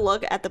closer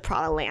look at the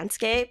product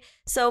landscape.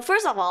 So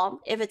first of all,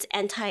 if it's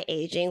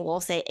anti-aging, we'll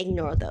say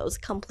ignore those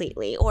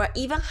completely, or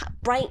even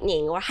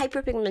brightening or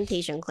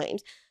hyperpigmentation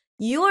claims.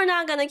 You are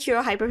not going to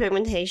cure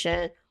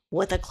hyperpigmentation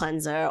with a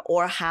cleanser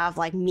or have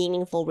like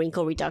meaningful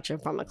wrinkle reduction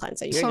from a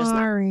cleanser. You're just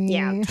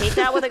not. Take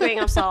that with a grain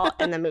of salt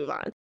and then move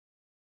on.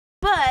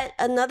 But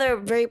another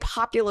very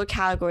popular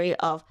category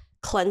of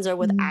cleanser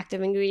with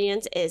active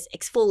ingredients is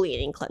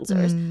exfoliating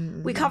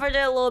cleansers. We covered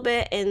it a little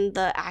bit in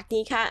the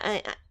acne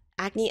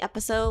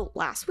episode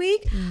last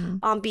week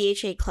on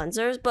BHA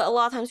cleansers, but a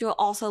lot of times you'll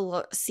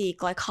also see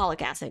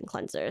glycolic acid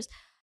cleansers.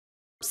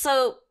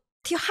 So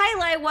to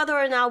highlight whether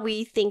or not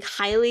we think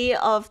highly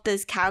of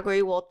this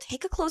category, we'll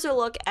take a closer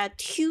look at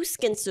two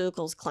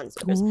SkinCeuticals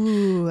cleansers.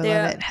 Ooh, I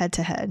love it. Head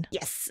to head.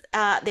 Yes.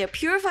 Their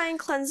purifying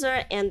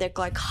cleanser and their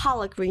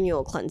glycolic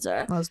renewal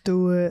cleanser. Let's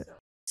do it.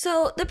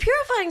 So the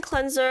purifying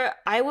cleanser,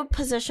 I would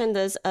position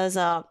this as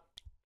a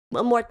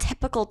more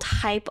typical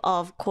type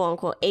of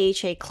quote-unquote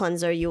AHA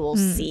cleanser you will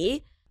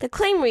see. The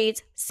claim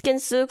reads,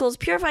 SkinCeuticals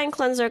purifying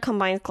cleanser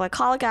combines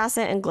glycolic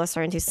acid and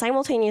glycerin to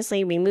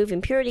simultaneously remove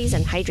impurities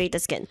and hydrate the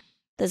skin.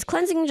 This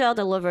cleansing gel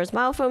delivers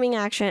mild foaming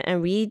action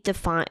and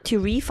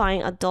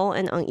refine a dull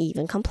and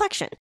uneven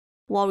complexion,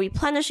 while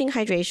replenishing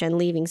hydration,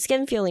 leaving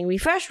skin feeling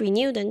refreshed,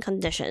 renewed, and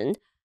conditioned.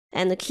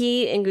 And the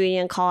key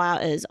ingredient call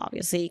out is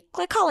obviously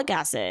glycolic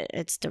acid.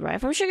 It's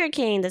derived from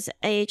sugarcane. This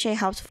AHA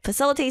helps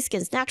facilitate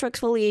skin's natural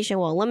exfoliation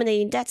while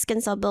eliminating dead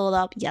skin cell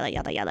buildup, yada,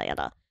 yada, yada,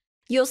 yada.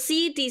 You'll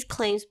see these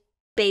claims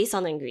based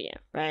on the ingredient,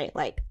 right?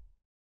 Like,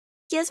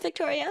 yes,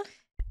 Victoria?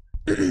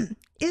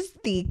 Is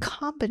the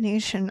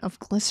combination of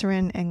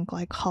glycerin and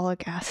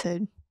glycolic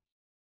acid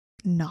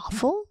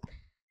novel?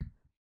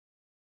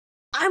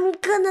 I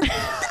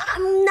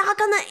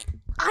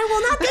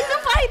will not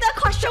dignify that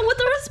question with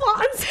a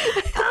response.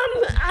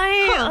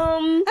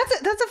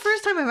 That's the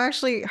first time I've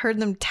actually heard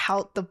them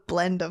tout the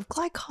blend of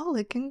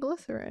glycolic and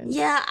glycerin.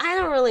 Yeah, I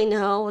don't really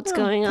know what's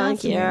going on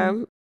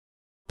here,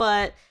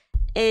 but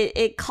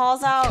it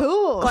calls out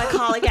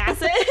glycolic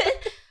acid.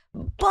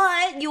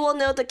 But you will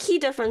note the key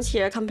difference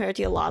here compared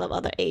to a lot of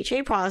other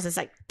AHA products is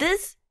like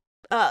this.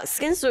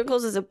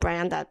 SkinCeuticals is a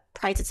brand that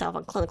prides itself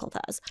on clinical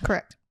tests.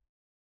 Correct.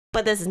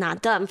 But this is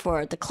not done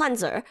for the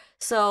cleanser.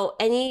 So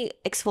any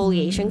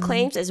exfoliation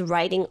claims is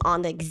riding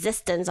on the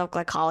existence of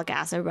glycolic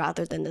acid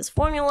rather than this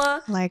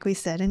formula. Like we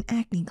said in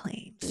acne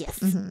claims.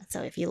 Yes.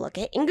 So if you look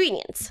at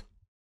ingredients.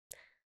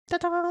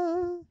 Ta-da!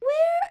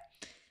 Where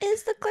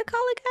is the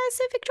glycolic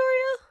acid,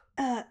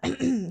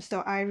 Victoria? So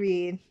I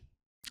read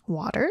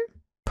water,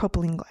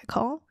 propylene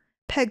glycol,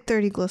 PEG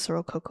 30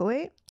 glycerol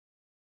cocoate,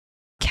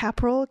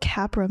 caprol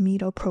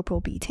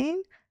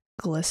capramidopropylbutane,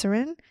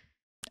 glycerin,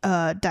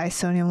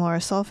 disodium lauryl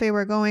sulfate.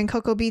 We're going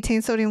cocoa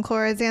betaine, sodium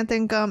chloride,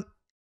 xanthan gum,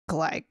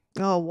 glycolic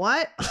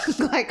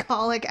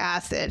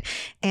acid,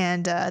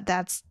 and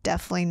that's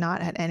definitely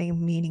not at any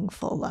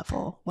meaningful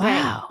level. Wow.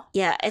 Right.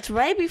 Yeah, it's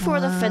right before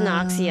the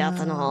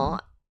phenoxyethanol,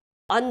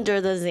 under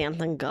the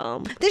xanthan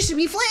gum. This should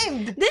be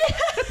flamed.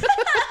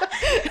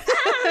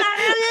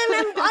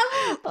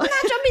 I'm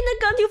not jumping the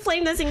gun to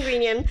flame this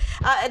ingredient,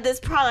 this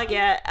product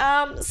yet.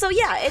 So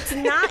yeah, it's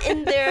not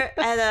in there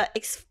at an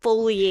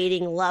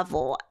exfoliating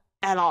level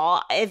at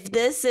all. If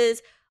this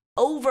is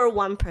over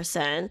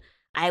 1%,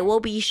 I will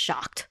be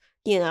shocked.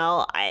 You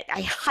know, I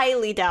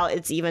highly doubt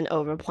it's even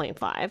over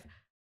 0.5.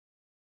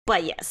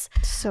 But yes.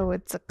 So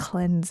it's a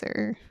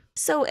cleanser.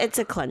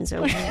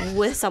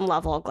 With some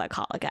level of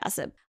glycolic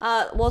acid.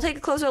 We'll take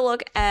a closer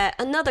look at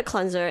another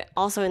cleanser,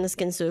 also in the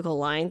SkinCeutical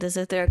line. This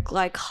is their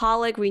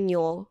glycolic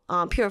renewal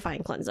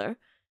purifying cleanser,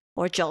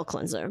 or gel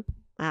cleanser.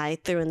 I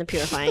threw in the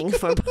purifying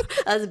for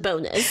as a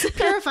bonus.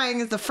 Purifying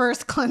is the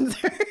first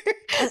cleanser.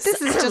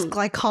 This is just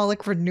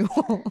glycolic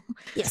renewal.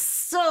 Yes.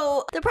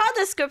 So the product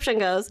description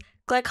goes,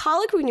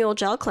 glycolic renewal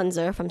gel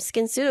cleanser from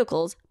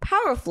SkinCeuticals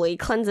powerfully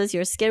cleanses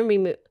your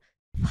skin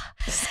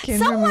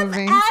Someone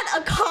removing.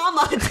 Add a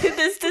comma to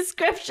this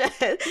description.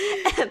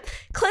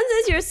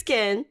 Cleanses your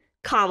skin,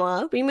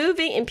 comma,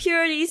 removing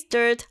impurities,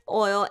 dirt,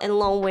 oil, and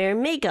long-wear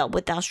makeup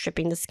without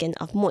stripping the skin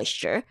of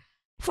moisture.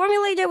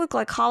 Formulated with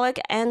glycolic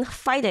and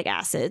phytic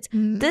acids,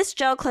 this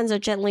gel cleanser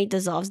gently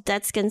dissolves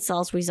dead skin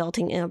cells,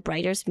 resulting in a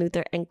brighter,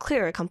 smoother, and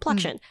clearer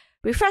complexion.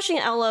 Refreshing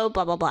aloe,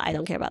 blah, blah, blah. I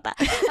don't care about that.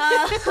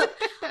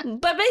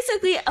 But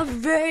basically, a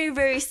very,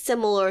 very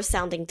similar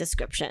sounding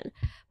description.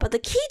 But the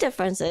key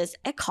difference is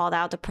it called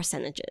out the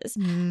percentages.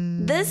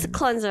 This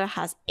cleanser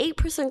has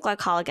 8%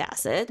 glycolic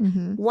acid,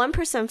 1%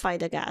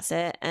 phytic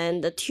acid,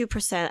 and the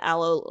 2%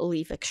 aloe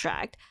leaf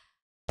extract.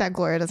 That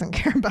Gloria doesn't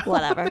care about.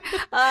 Whatever.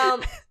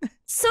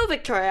 So,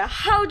 Victoria,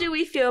 how do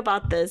we feel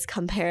about this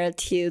compared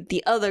to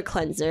the other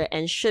cleanser?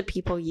 And should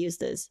people use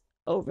this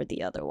over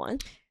the other one?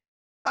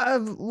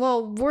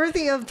 Well,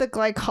 worthy of the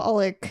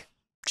glycolic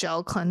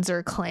gel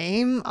cleanser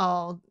claim,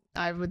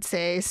 I would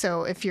say.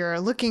 So if you're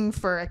looking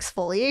for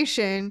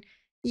exfoliation,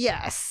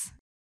 yes,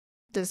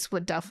 this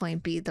would definitely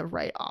be the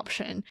right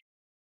option.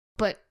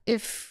 But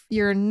if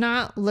you're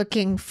not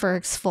looking for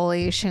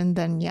exfoliation,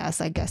 then yes,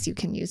 I guess you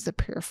can use the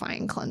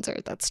purifying cleanser.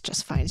 That's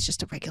just fine. It's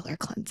just a regular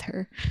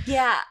cleanser.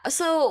 Yeah.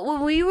 So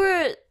when we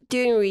were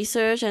doing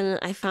research and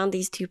I found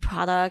these two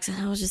products, and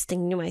I was just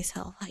thinking to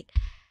myself, like,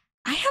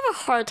 I have a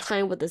hard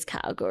time with this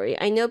category.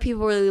 I know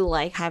people really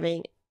like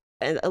having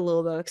a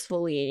little bit of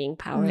exfoliating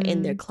power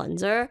in their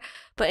cleanser,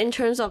 but in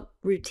terms of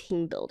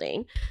routine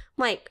building,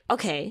 I'm like,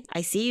 okay,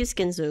 I see you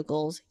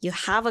SkinCeuticals. You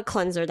have a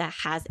cleanser that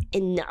has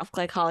enough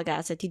glycolic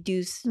acid to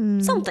do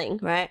something,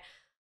 right?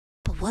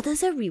 But what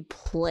does it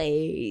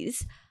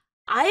replace?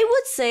 I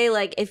would say,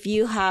 like, if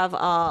you have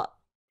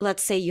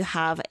let's say you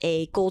have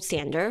a gold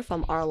standard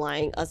from our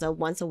line as a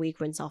once a week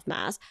rinse off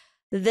mask,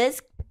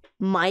 this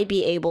might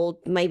be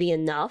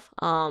enough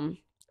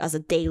as a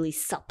daily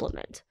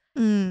supplement.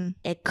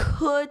 It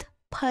could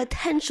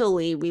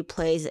potentially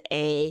replace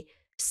a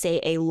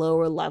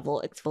lower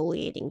level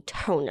exfoliating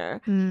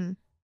toner,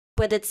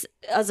 but it's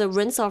as a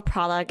rinse off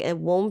product. It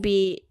won't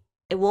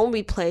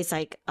replace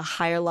like a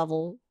higher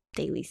level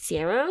daily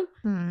serum.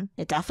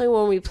 It definitely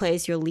won't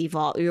replace your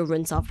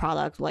rinse off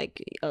product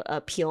like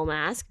a peel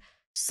mask.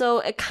 So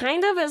it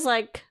kind of is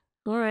like,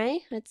 all right,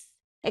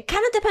 it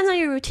kind of depends on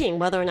your routine,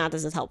 whether or not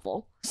this is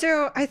helpful.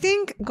 So I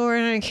think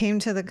Gloria and I came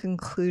to the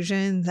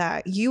conclusion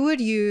that you would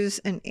use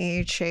an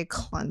AHA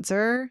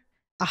cleanser,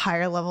 a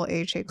higher level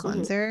AHA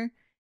cleanser,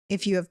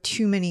 if you have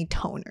too many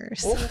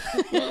toners.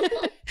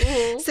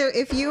 So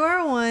if you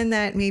are one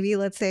that maybe,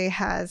 let's say,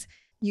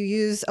 you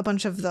use a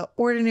bunch of the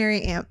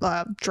ordinary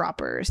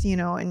droppers, you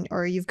know,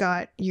 or you've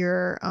got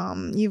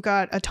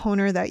a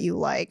toner that you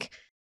like,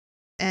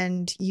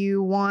 and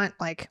you want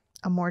like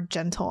a more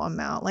gentle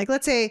amount. Like,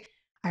 let's say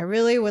I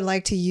really would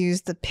like to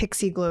use the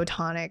Pixie Glow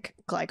Tonic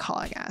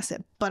glycolic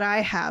acid, but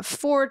I have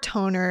 4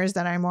 toners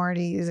that I'm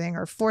already using,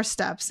 or 4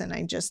 steps, and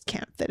I just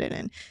can't fit it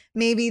in.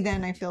 Maybe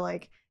then I feel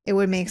like it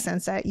would make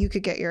sense that you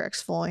could get your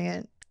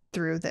exfoliant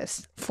through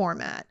this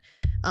format.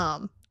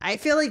 I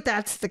feel like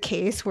that's the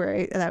case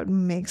where that would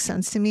make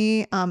sense to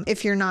me.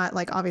 If you're not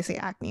like, obviously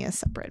acne is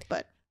separate,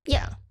 but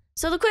yeah.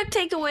 So the quick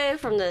takeaway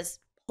from this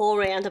whole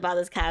rant about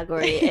this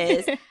category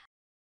is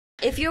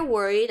if you're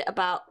worried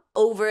about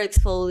over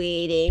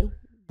exfoliating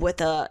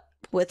with a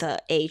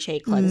AHA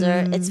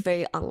cleanser, it's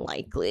very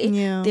unlikely.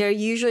 Yeah. They're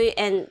usually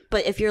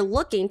but if you're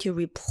looking to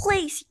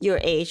replace your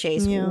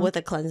AHAs with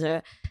a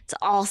cleanser, it's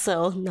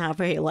also not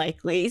very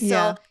likely.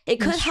 So it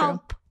could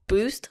help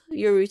boost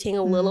your routine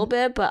a little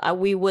bit, but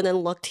we wouldn't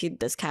look to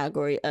this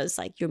category as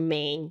like your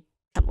main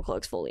chemical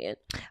exfoliant.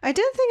 I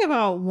did think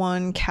about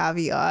one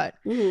caveat.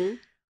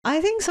 I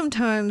think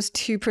sometimes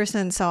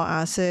 2% salicylic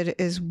acid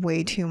is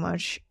way too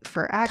much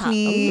for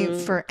acne,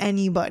 for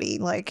anybody.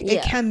 Like,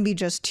 it can be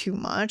just too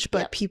much,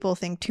 but people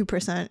think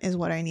 2% is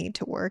what I need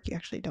to work. You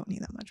actually don't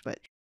need that much, but,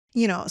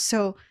 you know.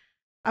 So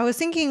I was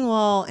thinking,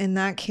 well, in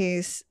that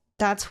case,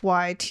 that's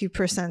why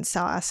 2% salicylic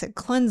acid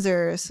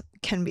cleansers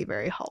can be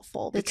very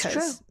helpful,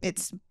 because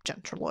it's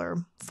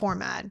gentler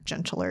format,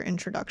 gentler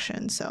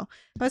introduction. So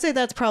I would say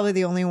that's probably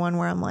the only one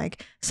where I'm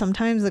like,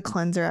 sometimes the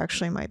cleanser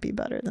actually might be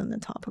better than the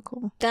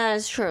topical. That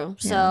is true.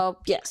 So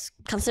yes,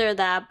 consider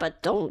that,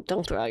 but don't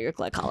throw out your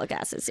glycolic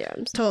acid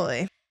serums.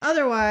 Totally.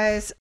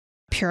 Otherwise,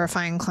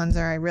 purifying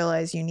cleanser, I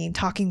realize you need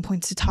talking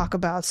points to talk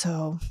about.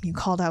 So you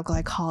called out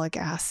glycolic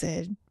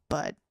acid,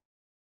 but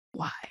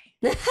why?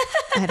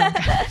 I don't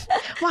get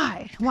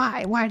it.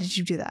 Why did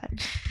you do that?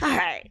 All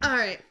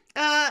right.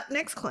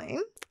 Next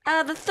claim.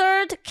 The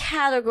third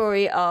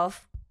category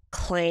of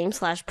claim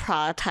 /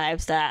 product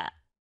types that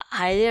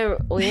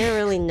we didn't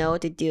really know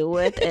what to deal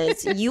with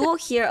is you will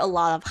hear a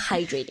lot of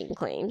hydrating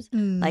claims.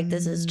 Like,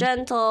 this is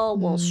gentle,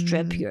 won't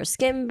strip your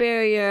skin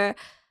barrier.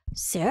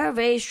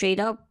 CeraVe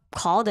straight up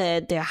called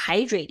it their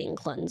hydrating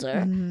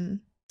cleanser.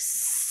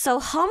 So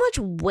how much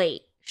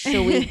weight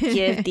should we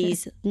give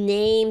these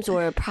names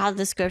or product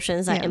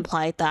descriptions that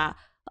imply that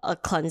a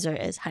cleanser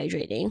is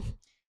hydrating?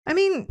 I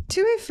mean,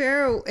 to be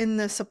fair, in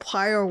the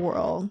supplier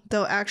world,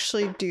 they'll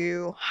actually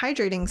do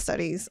hydrating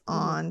studies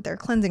on their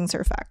cleansing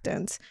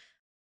surfactants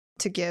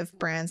to give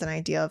brands an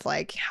idea of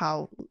like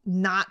how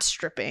not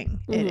stripping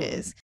it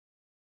is.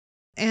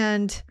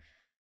 And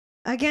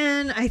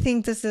again, I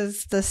think this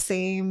is the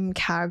same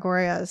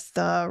category as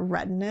the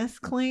redness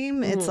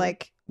claim. It's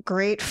like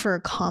great for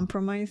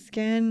compromised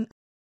skin,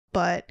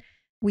 but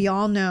we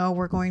all know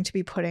we're going to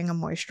be putting a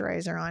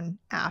moisturizer on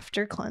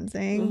after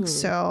cleansing.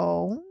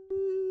 So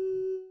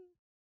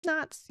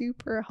not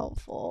super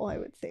helpful, I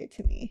would say,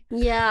 to me.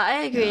 Yeah,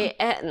 I agree.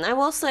 And I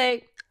will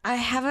say,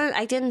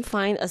 I didn't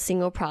find a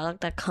single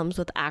product that comes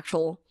with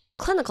actual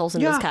clinicals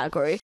in this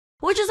category,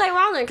 which is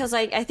ironic because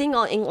I think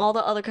in all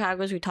the other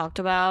categories we talked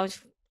about,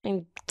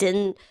 I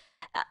didn't,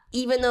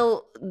 even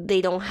though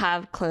they don't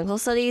have clinical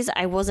studies,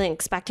 I wasn't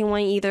expecting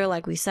one either.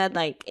 Like we said,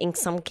 like in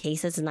some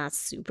cases, it's not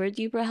super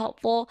duper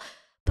helpful.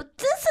 But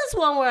this is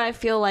one where I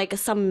feel like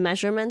some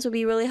measurements would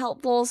be really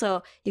helpful.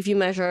 So if you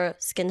measure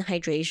skin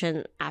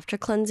hydration after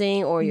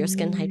cleansing or your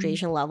skin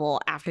hydration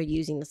level after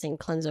using the same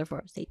cleanser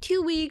for, say,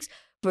 2 weeks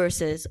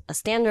versus a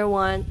standard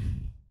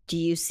one, do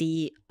you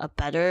see a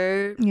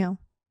better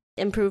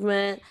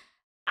improvement?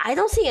 I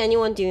don't see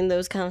anyone doing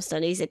those kind of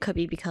studies. It could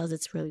be because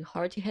it's really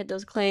hard to hit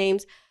those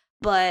claims.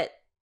 But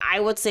I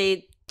would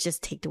say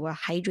just take the word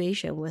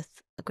hydration with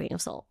a grain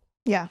of salt.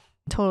 Yeah,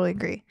 totally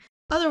agree.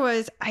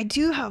 Otherwise, I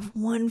do have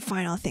one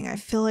final thing I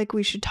feel like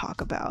we should talk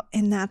about,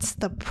 and that's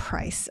the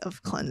price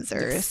of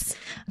cleansers.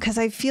 Because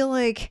I feel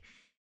like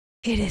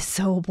it is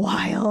so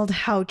wild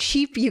how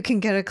cheap you can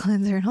get a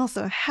cleanser and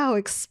also how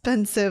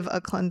expensive a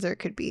cleanser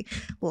could be,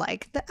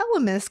 like the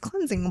Elemis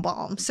cleansing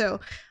balm. So,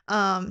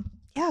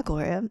 yeah,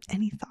 Gloria,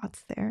 any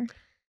thoughts there?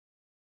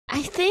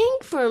 I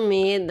think for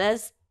me,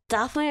 that's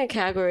definitely a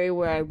category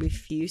where I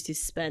refuse to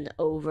spend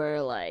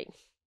over like,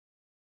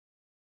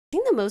 I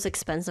think the most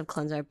expensive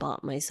cleanser I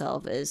bought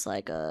myself is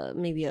like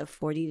maybe a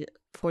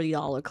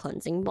 $40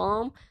 cleansing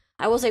balm.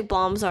 I will say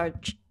balms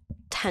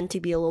tend to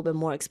be a little bit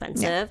more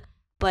expensive,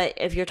 but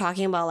if you're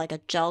talking about like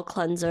a gel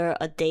cleanser,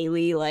 a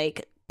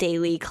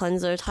daily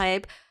cleanser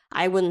type,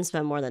 I wouldn't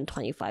spend more than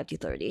 $25 to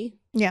 $30.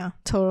 Yeah,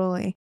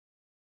 totally.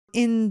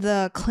 In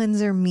the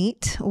cleanser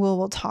meat,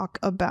 we'll talk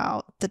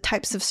about the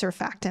types of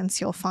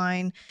surfactants you'll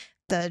find,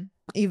 the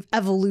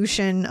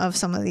evolution of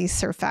some of these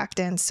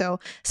surfactants. So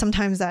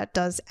sometimes that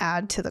does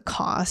add to the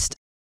cost.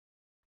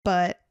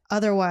 But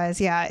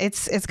otherwise, yeah,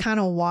 it's kind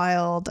of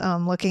wild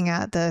looking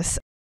at this.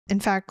 In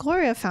fact,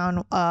 Gloria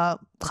found a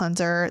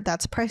cleanser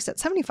that's priced at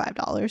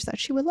 $75 that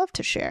she would love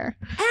to share.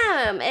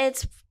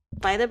 It's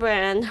by the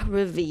brand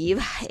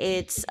Revive.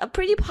 It's a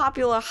pretty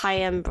popular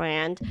high-end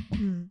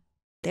brand.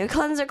 Their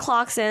cleanser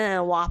clocks in at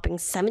a whopping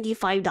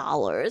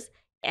 $75.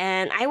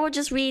 And I will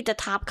just read the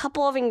top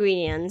couple of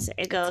ingredients.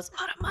 It goes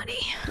A lot of money.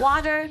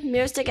 water,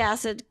 muriatic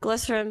acid,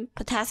 glycerin,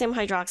 potassium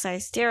hydroxide,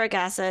 stearic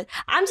acid.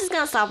 I'm just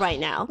going to stop right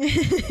now.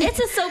 It's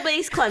a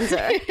soap-based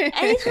cleanser.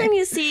 Anytime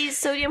you see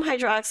sodium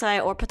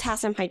hydroxide or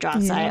potassium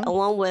hydroxide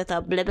along with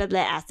a blah, blah, blah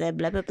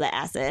acid,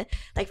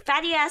 like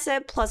fatty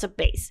acid plus a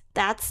base.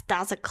 That's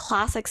a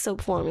classic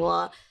soap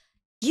formula.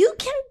 You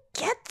can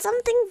get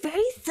something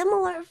very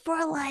similar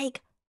for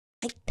like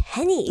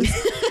pennies.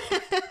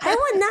 I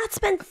would not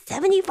spend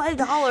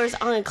 $75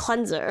 on a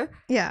cleanser.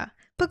 Yeah.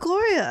 But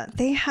Gloria,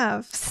 they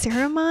have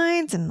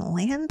ceramides and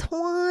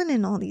lantoin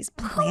and all these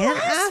plant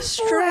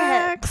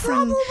extracts.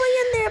 Probably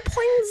in their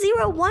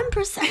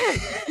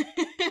 0.01%.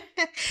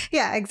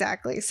 Yeah,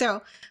 exactly.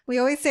 So we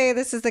always say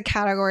this is the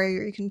category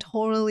where you can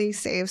totally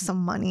save some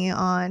money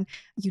on.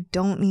 You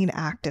don't need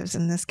actives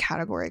in this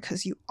category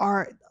because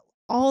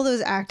all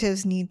those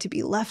actives need to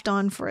be left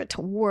on for it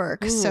to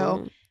work.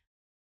 So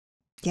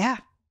yeah,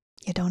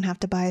 you don't have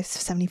to buy a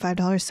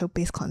 $75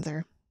 soap-based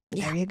cleanser.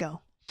 Yeah. There you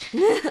go.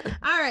 All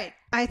right.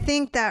 I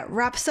think that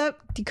wraps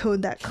up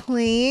Decode That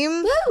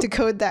Claim. Woo!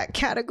 Decode That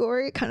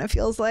Category, it kind of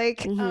feels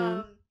like.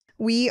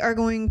 We are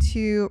going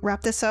to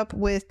wrap this up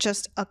with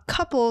just a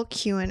couple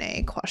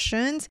Q&A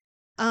questions.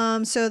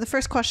 So the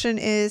first question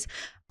is,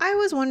 I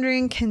was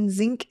wondering, can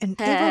zinc and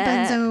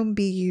avobenzone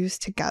be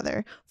used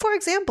together? For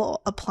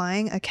example,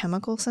 applying a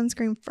chemical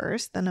sunscreen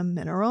first, then a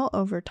mineral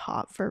over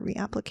top for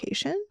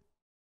reapplication?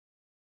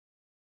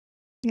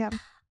 Yeah.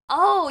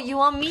 Oh, you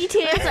want me to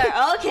answer?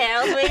 Okay,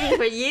 I was waiting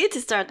for you to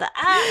start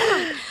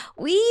that.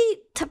 We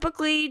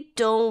typically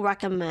don't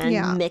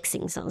recommend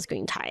mixing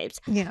sunscreen types.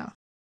 Yeah.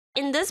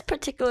 In this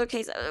particular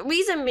case,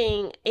 reason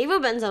being,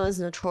 avobenzone is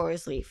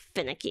notoriously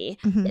finicky.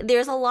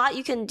 There's a lot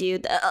you can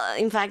do.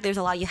 In fact, there's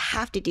a lot you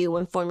have to do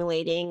when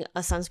formulating a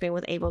sunscreen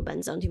with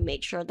avobenzone to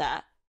make sure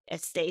that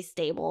it stays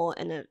stable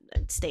and it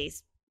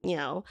stays,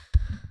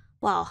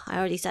 well, I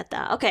already said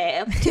that.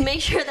 Okay, to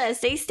make sure that it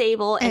stays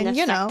stable and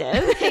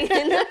effective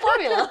in the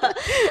formula.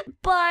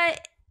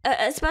 But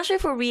especially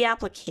for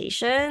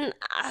reapplication,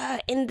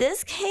 in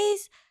this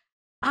case,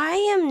 I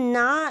am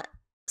not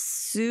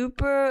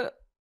super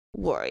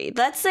worried.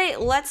 Let's say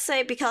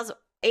because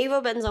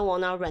avobenzone will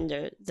not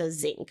render the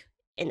zinc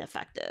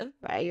ineffective,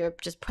 right? You're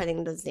just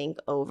putting the zinc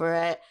over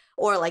it,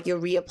 or like you're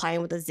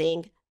reapplying with the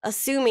zinc,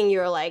 assuming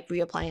you're like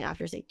reapplying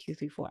after say 2,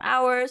 3, 4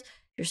 hours.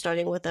 You're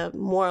starting with a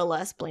more or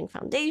less blank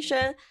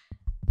foundation.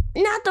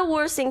 Not the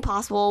worst thing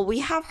possible. We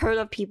have heard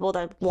of people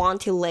that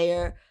want to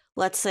layer,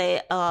 let's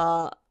say,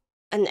 an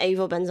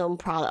avobenzone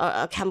product,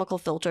 a chemical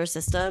filter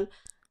system,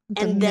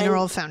 and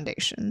mineral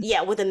foundation.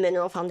 Yeah, with a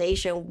mineral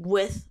foundation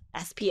with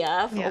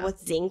SPF or with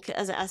zinc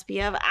as an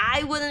SPF.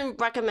 I wouldn't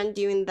recommend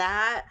doing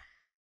that.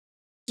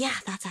 Yeah,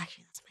 that's my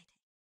take.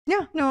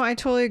 Yeah, no, I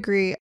totally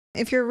agree.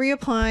 If you're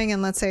reapplying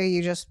and let's say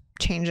you just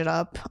change it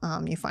up,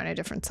 you find a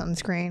different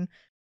sunscreen,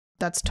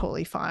 that's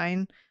totally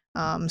fine.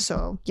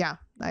 So yeah,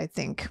 I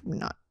think I'm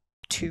not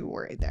too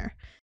worried there.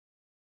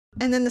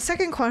 And then the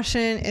second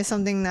question is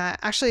something that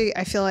actually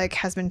I feel like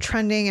has been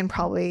trending and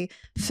probably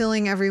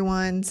filling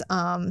everyone's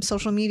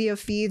social media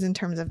feeds in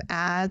terms of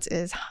ads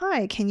is,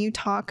 hi, can you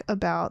talk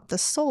about the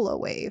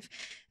Solawave?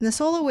 And the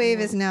Solawave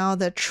is now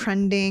the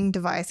trending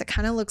device. It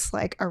kind of looks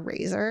like a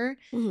razor,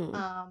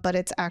 but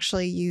it's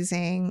actually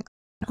using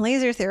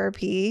laser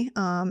therapy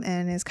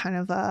and is kind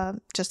of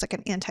just like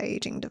an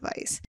anti-aging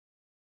device.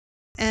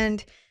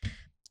 And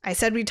I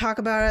said we'd talk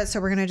about it,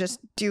 so we're going to just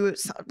do a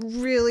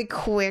really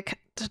quick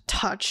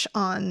touch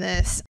on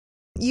this.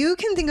 You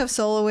can think of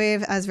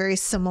Solawave as very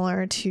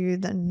similar to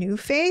the New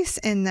Face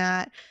in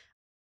that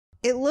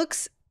it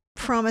looks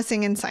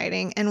promising and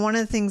exciting. And one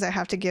of the things I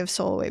have to give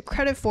Solawave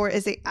credit for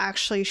is they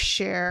actually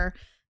share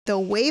the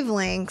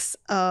wavelengths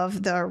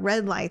of the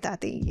red light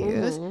that they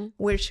use,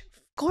 which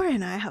Gloria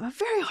and I have a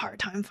very hard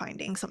time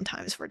finding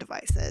sometimes for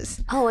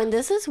devices. Oh, and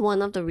this is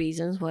one of the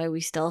reasons why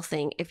we still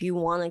think if you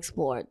want to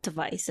explore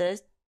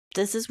devices,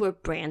 this is where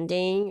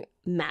branding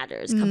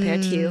matters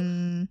compared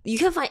to, you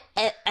can find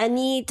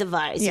any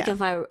device. You can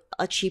find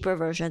a cheaper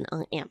version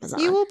on Amazon.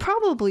 You will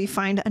probably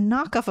find a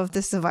knockoff of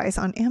this device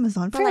on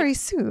Amazon very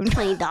soon.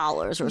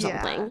 $20 or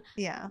something.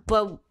 Yeah.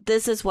 But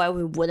this is why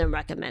we wouldn't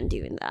recommend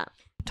doing that.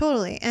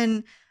 Totally.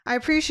 And I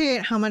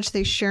appreciate how much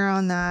they share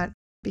on that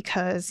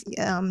because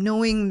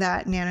knowing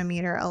that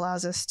nanometer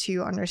allows us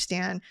to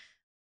understand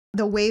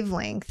the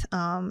wavelength,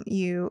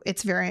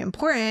 it's very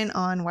important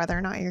on whether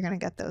or not you're going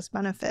to get those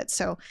benefits.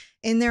 So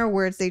in their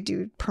words, they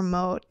do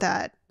promote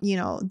that,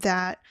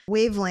 that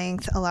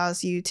wavelength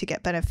allows you to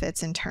get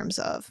benefits in terms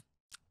of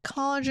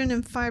collagen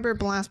and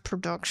fibroblast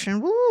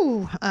production,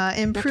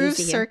 improved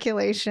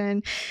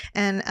circulation,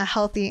 and a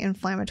healthy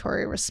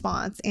inflammatory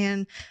response.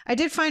 And I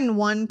did find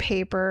one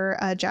paper,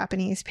 a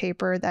Japanese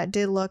paper, that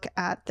did look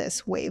at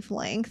this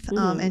wavelength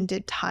and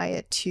did tie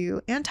it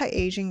to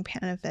anti-aging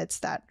benefits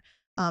that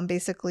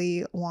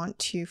basically want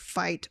to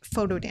fight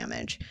photo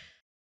damage.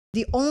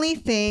 The only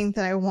thing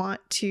that I want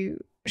to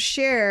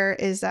share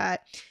is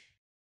that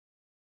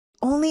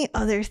only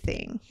other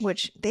thing,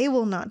 which they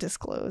will not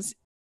disclose,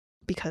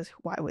 because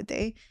why would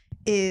they,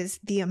 is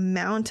the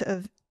amount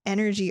of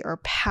energy or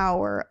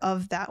power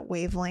of that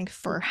wavelength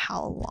for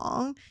how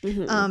long.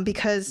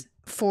 Because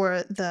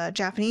for the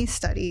Japanese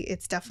study,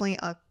 it's definitely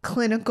a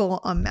clinical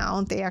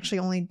amount. They actually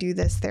only do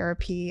this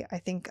therapy. I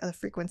think the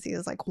frequency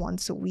is like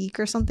once a week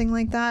or something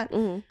like that.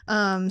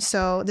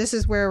 So this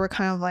is where we're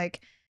kind of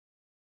like,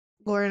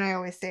 Laura and I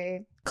always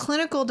say,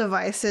 clinical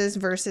devices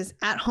versus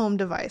at-home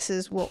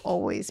devices will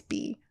always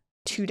be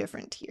two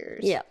different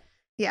tiers.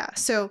 Yeah.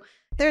 So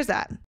there's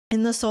that.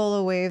 In the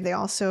Solawave, they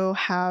also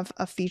have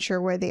a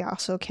feature where they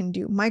also can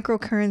do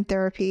microcurrent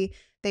therapy.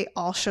 They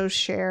also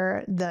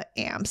share the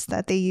amps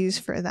that they use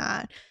for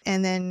that.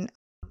 And then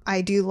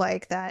I do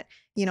like that,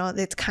 you know,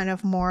 it's kind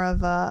of more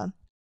of a,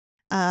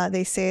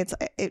 they say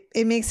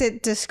it makes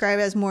it describe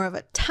as more of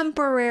a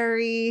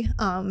temporary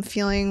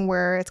feeling,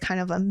 where it's kind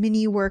of a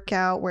mini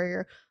workout where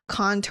you're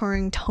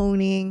contouring,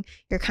 toning,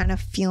 you're kind of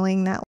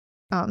feeling that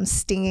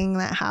stinging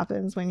that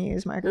happens when you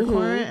use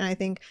microcurrent. And I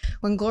think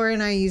when Gloria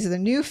and I use the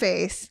new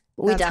face,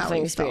 we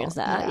definitely experience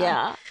that.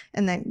 Yeah.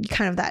 And then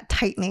kind of that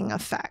tightening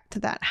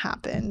effect that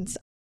happens.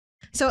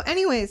 So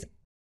anyways,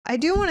 I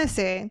do want to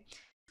say, in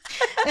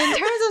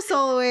terms of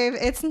Solawave,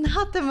 it's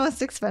not the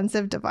most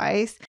expensive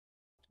device.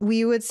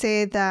 We would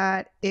say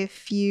that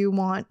if you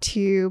want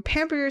to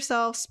pamper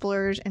yourself,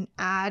 splurge, and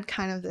add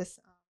kind of this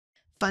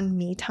fun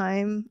me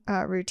time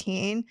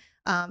routine,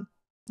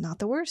 not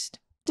the worst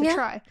to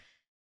try.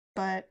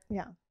 But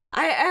yeah.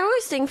 I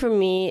always think for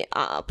me,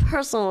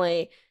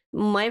 personally,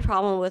 my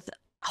problem with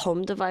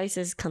home device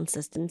is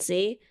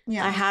consistency.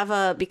 I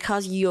have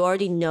because you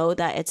already know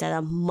that it's at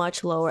a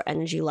much lower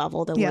energy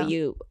level than what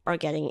you are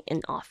getting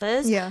in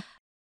office.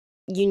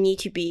 You need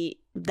to be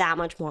that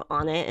much more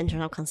on it in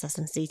terms of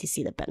consistency to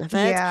see the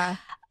benefits.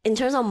 In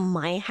terms of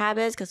my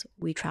habits, because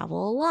we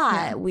travel a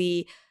lot,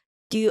 we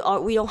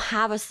don't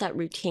have a set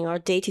routine. Our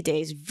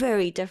day-to-day is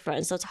very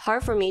different. So it's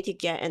hard for me to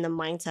get in the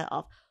mindset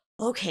of,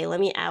 okay, let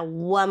me add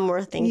one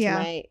more thing to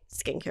my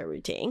skincare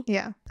routine.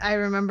 I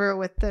remember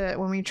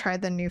when we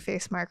tried the new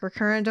face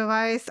microcurrent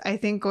device, I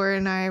think Gloria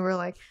and I were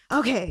like,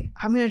 okay,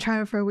 I'm going to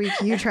try it for a week.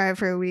 You try it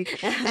for a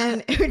week.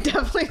 And we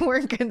definitely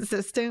weren't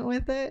consistent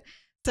with it.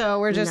 So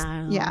we're just,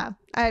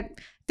 I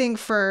think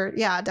for,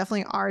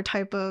 definitely our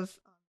type of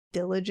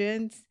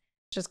diligence,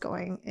 just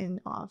going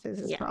in office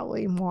is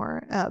probably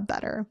more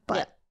better.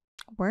 But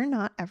we're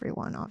not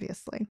everyone,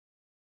 obviously.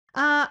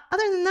 Other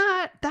than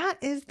that, that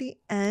is the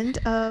end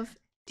of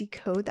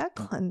Decode That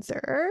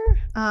Cleanser.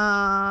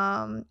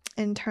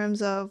 In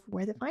terms of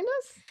where to find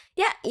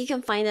us? You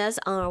can find us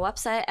on our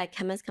website at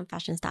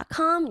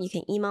chemistconfessions.com. You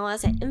can email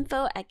us at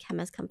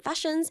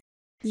info@chemistconfessions.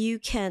 You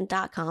can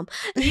also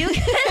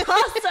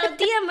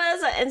DM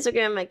us on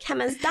Instagram at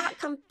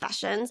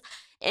chemist.confessions.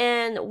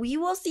 And we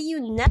will see you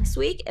next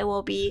week. It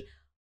will be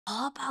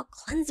all about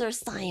cleanser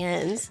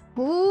science.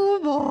 Oh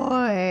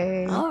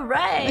boy. All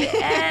right.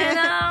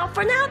 And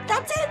for now,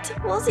 that's it.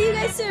 We'll see you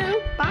guys soon.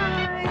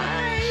 Bye.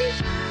 Bye.